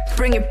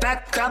 Bring it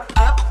back up,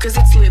 cause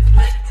it's lit.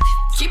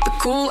 Keep it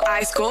cool,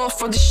 eyes go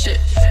for the shit.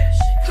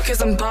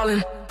 Cause I'm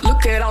ballin',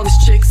 look at all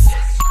these chicks.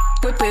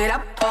 Whip it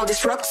up, all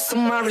these rocks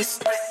on my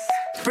wrist.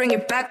 Bring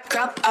it back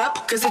up,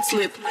 cause it's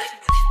lit.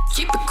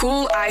 Keep it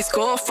cool, eyes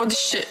go for the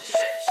shit.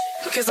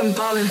 Cause I'm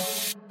ballin'.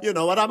 You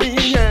know what I mean,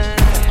 yeah.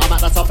 I'm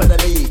at the top of the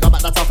league, I'm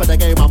at the top of the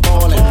game, I'm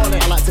balling.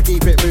 I like to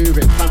keep it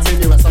moving,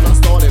 continuous, I'm not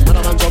stalling. When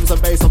I'm on drums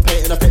and bass, I'm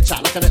painting a picture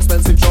like an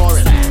expensive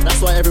drawing. That's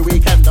why every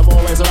weekend I'm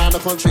always around the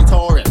country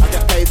touring. I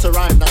get paid to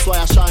rhyme, that's why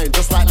I shine,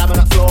 just like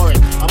laminate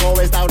flooring. I'm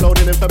always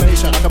downloading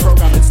information like a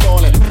program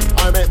installing.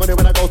 I make money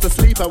when I go to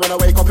sleep and when I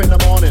wake up in the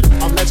morning.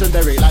 I'm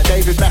legendary like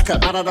David Beckham,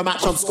 man of the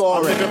match I'm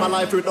scoring. I'm living my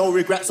life with no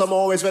regrets, I'm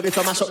always ready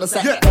to mash up the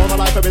set. All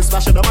my life I've been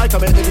smashing the mic, I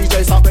make the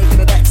DJ start breaking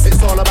the decks.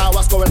 It's all about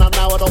what's going on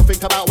now, I don't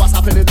think about what's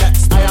happening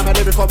next. I am a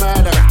lyrical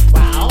murderer,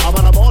 wow, I'm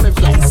on a balling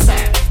flex.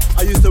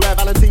 I used to wear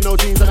Valentino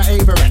jeans and an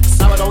Averex.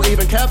 Now I don't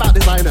even care about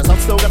designers, I'm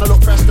still gonna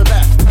look fresh to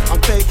death. I'm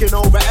taking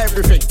over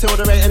everything till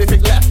there ain't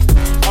anything left.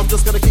 I'm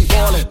just gonna keep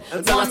balling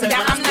until I take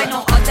my I'm like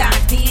no other,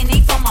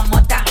 DNA from my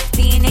mother,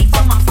 DNA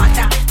from my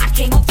father. I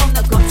came up from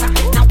the gutter,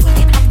 now we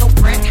didn't have no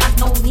bread, had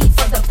no need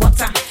for the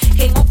butter.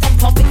 Came up from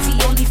poverty,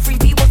 only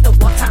freebie was the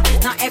water.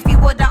 Now every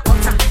word I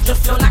utter,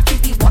 just flow like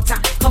it be water.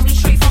 Coming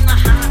straight from the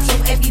heart, so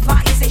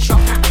everybody's a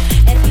shocker.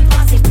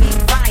 Everybody's a big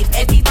vibe,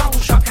 everybody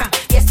will shocker.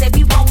 Yes,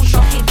 everyone was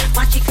shocking,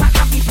 my chick like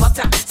Harry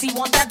Potter. See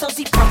one that does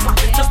it proper,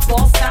 just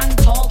ball stand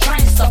tall, try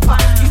and stop her.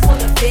 You for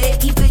the fair,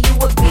 either you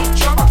a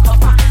bitch or a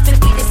copper. To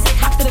be the sick,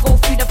 have to go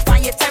through the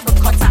fire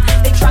terracotta.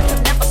 They try to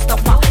never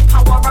stop her.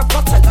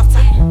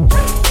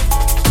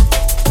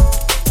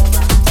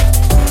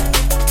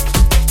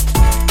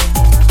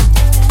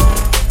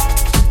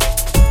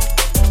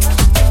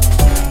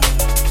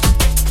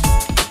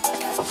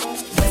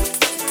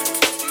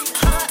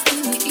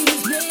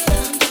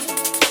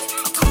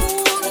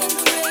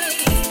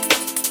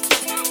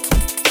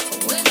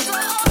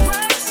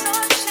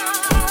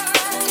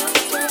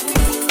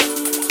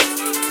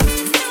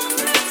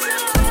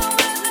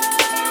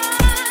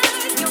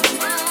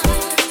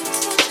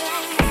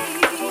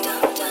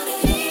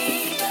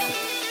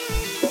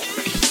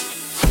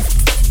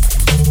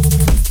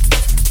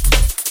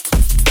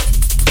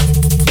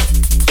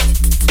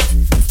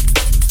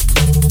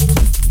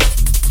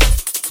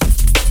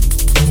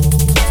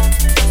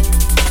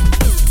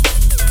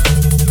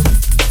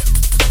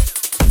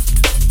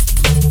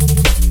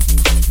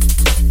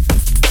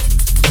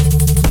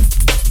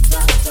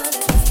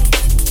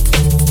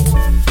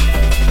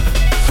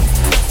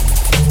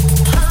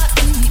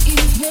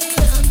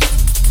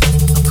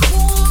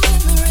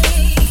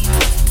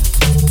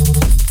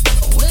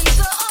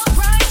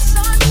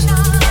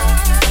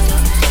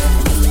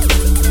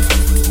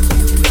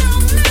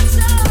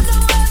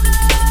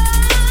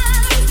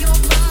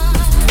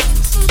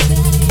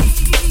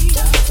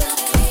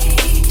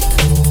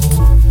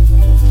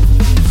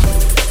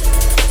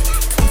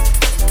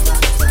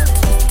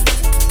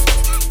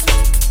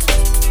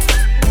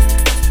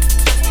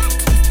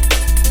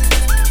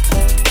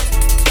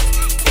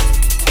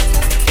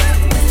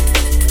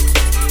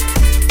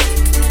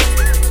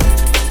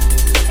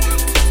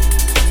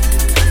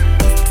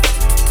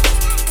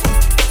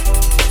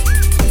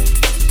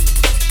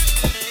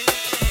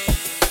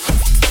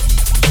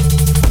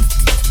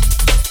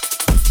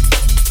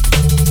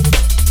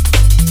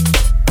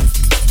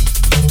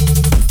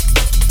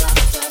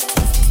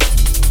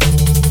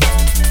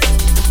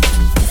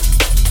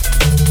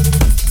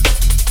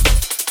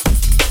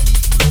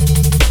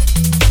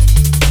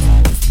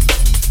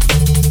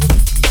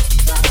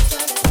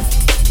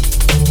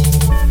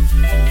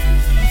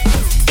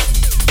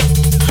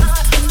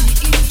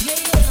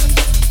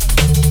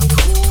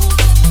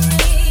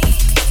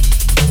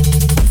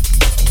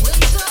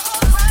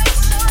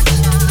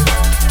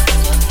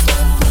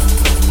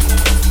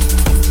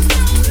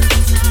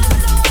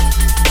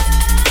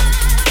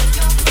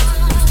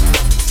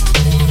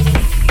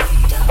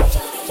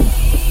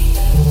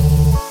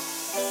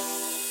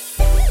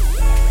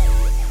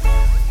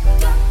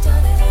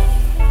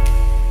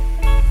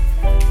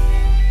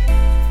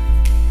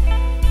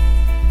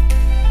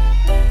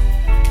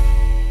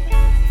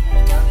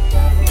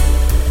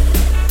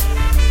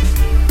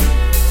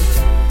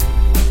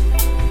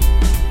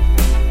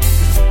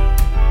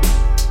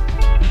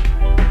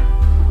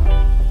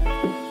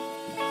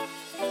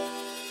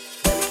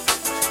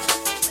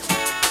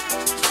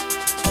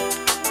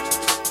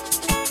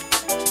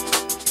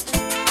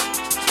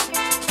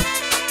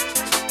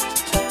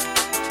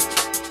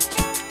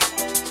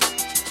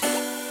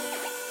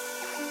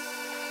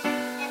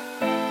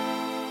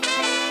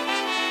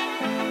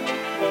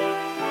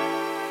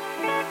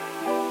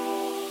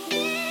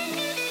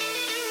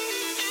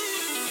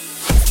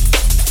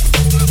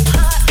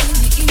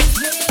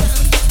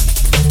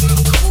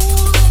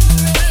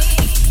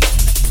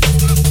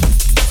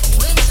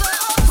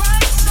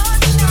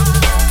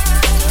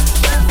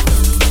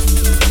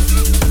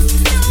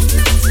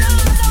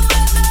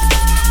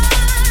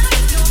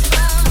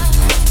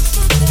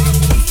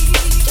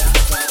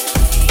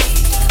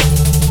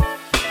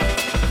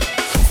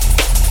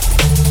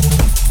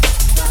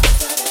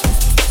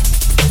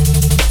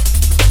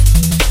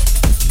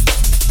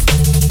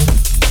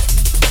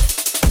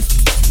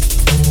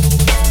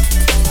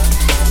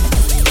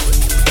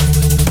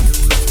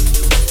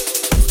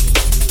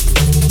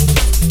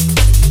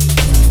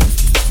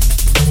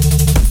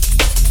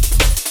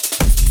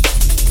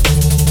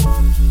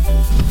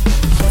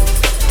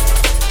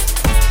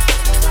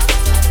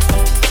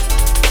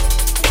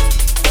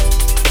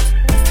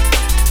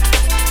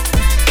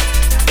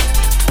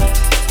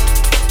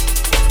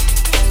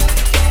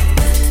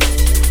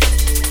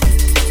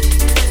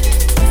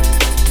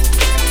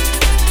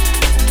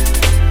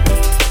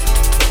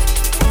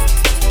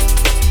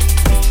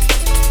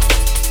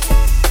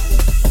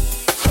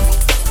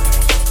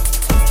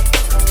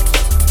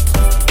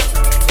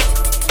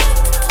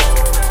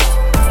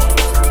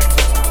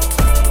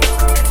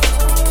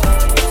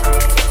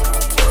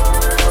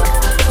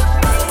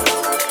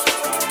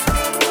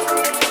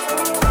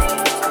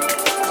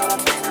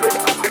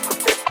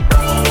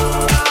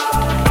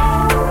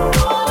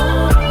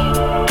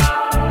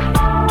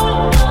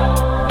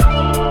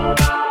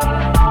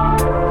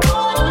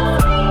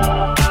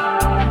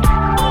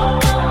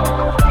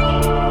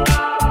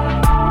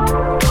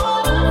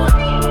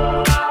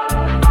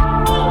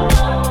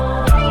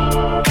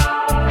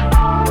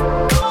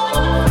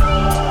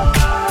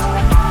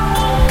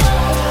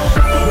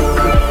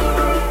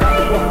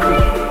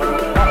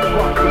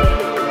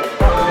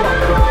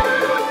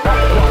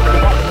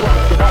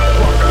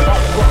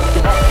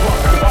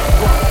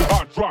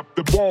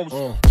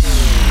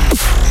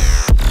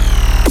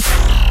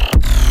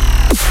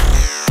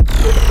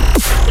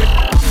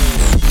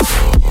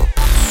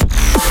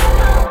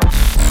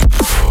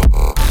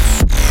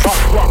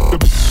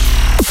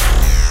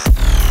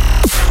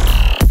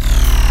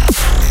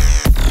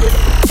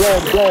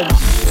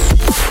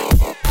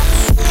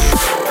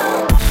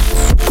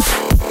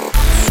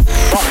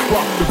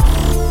 Drop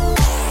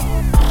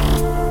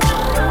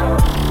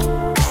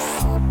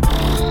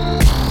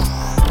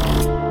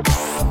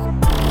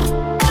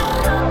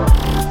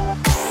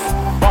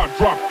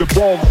the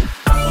bomb.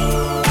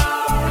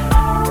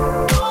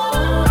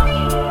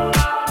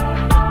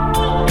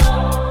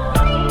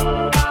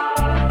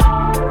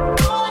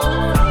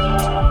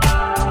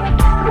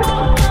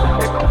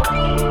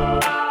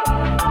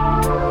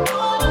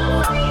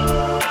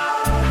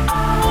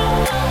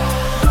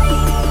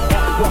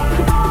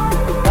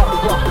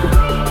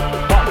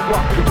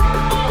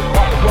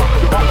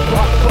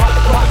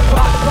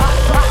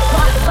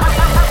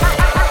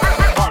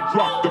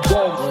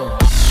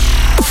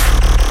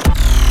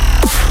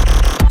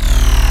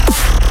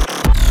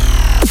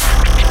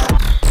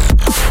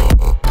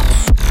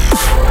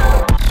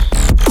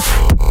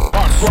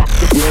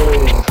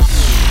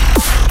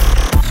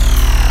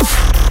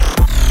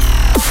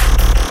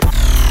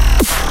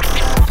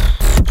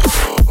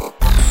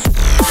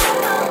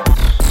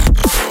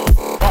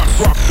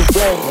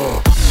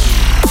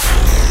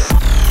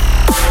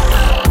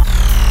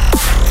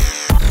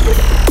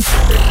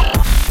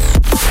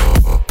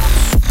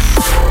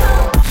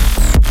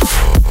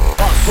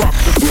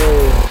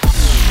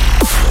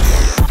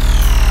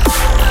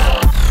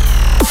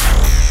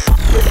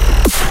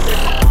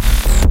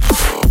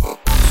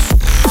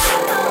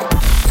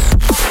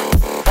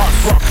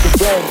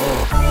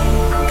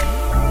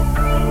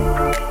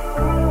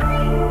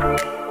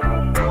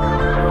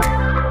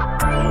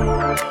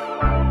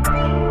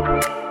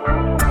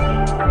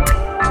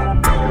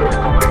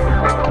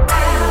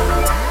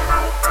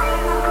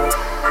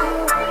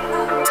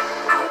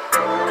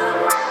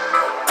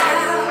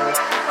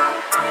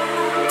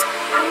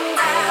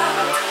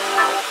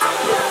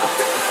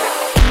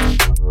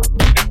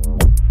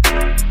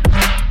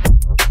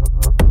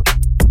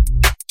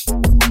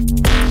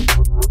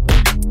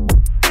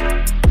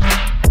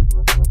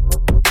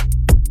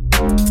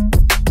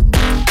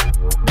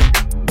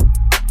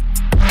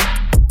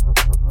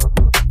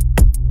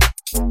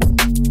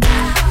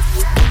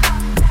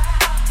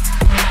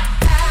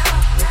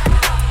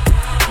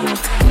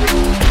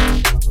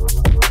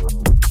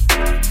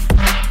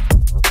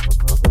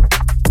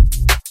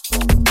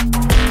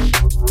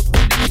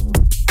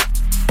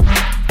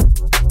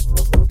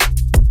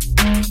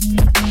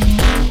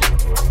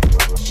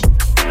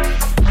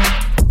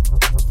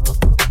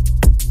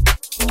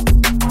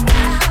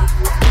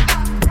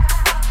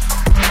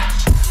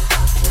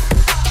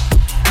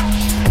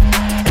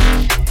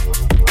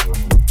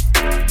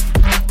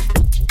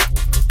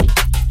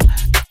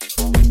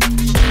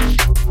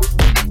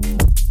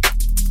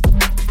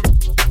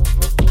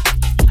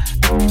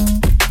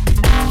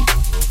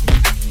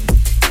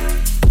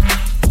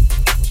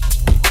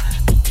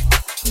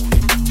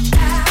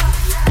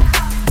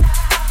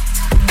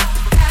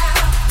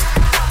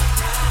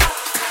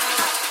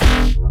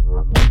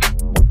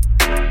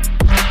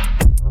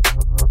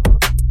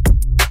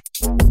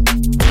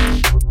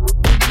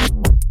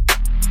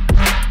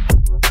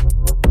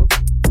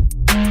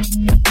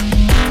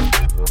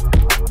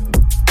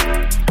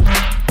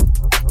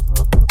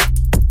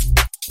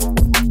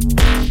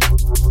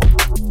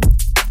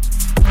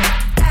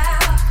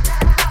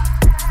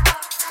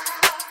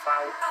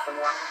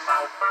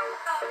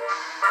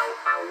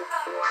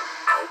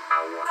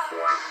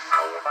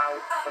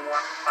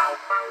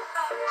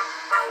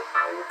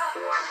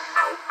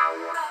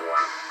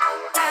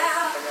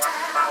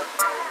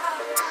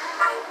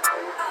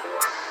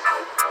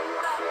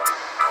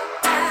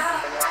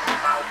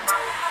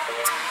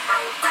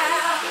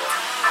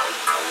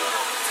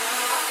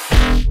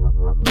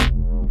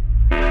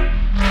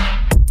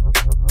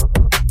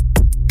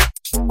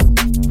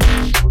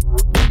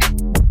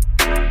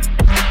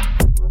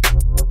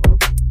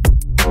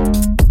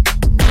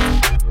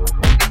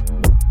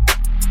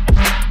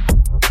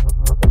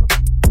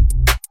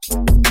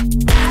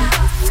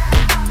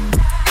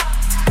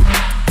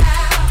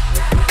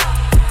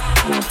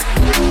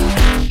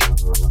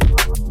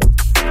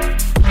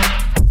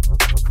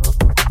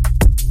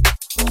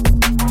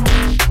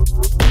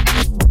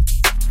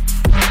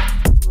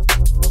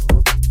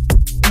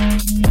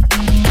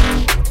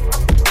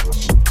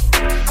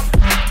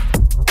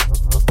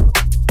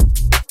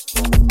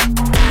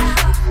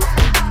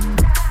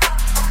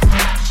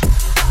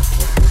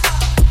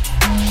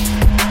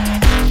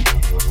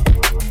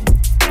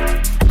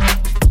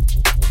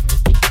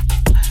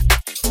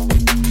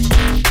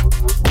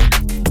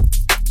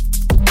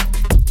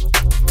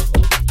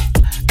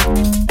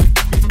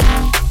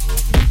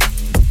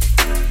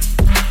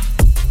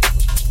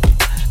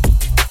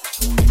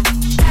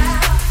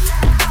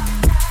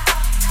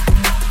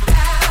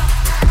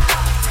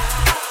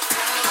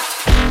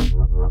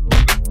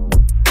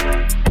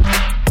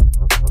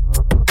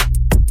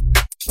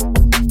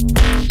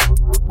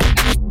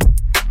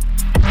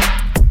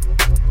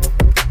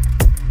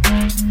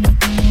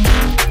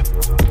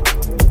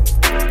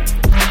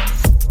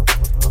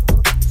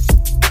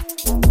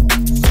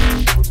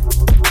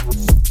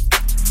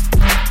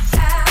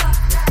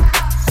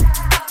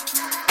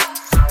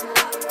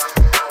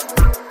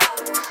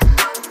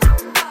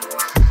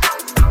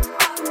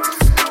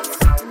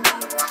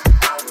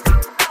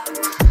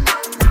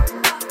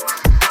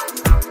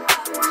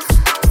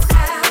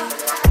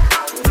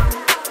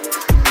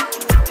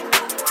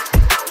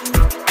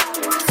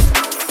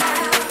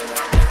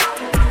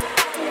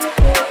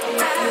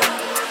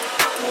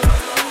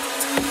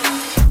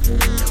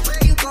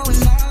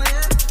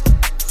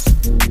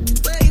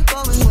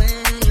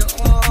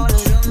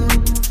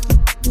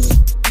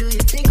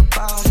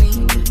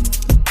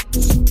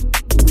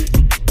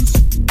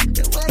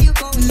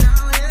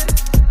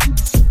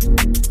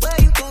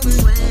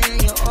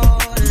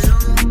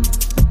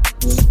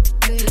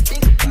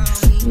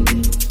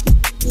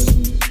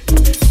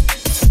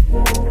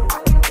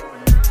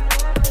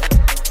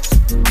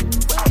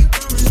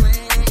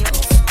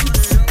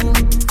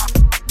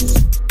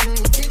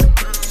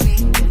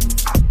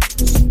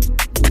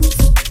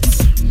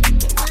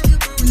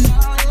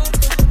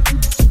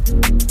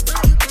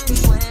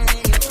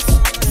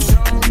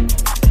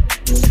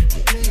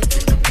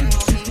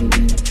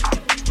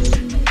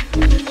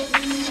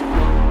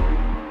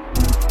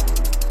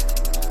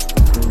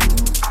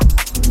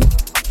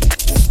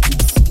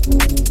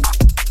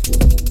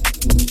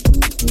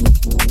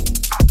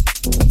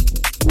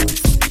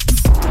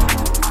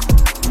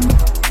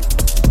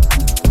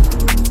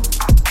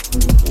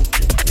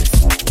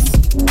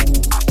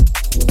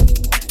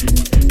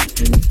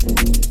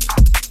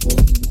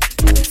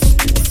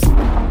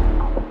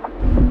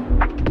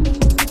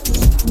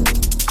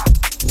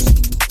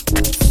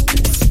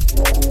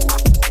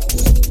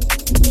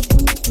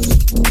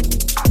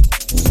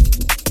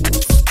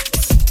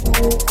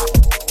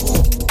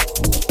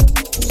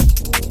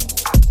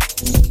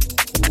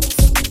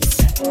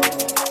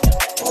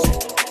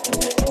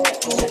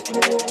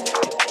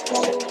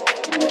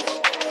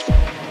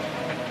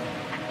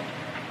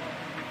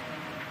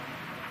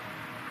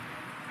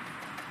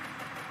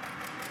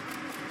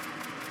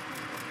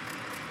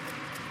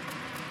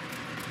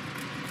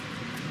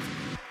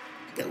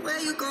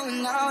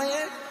 going now,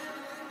 yeah?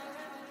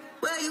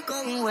 Where you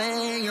going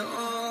when you're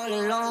all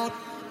alone?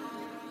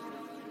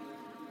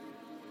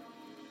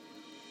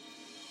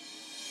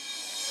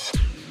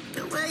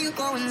 Yeah, where you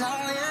going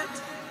now, yeah?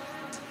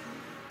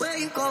 Where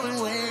you going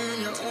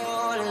when you're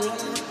all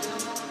alone?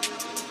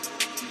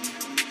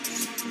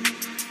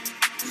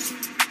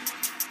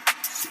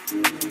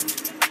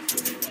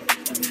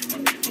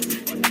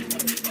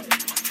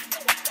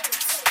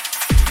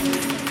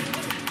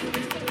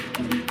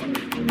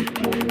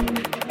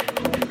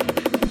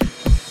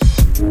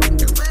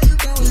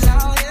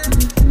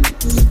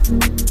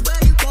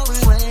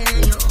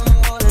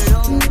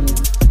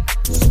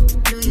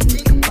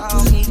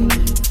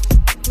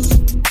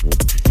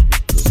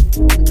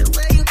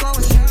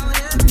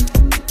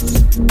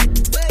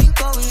 Where you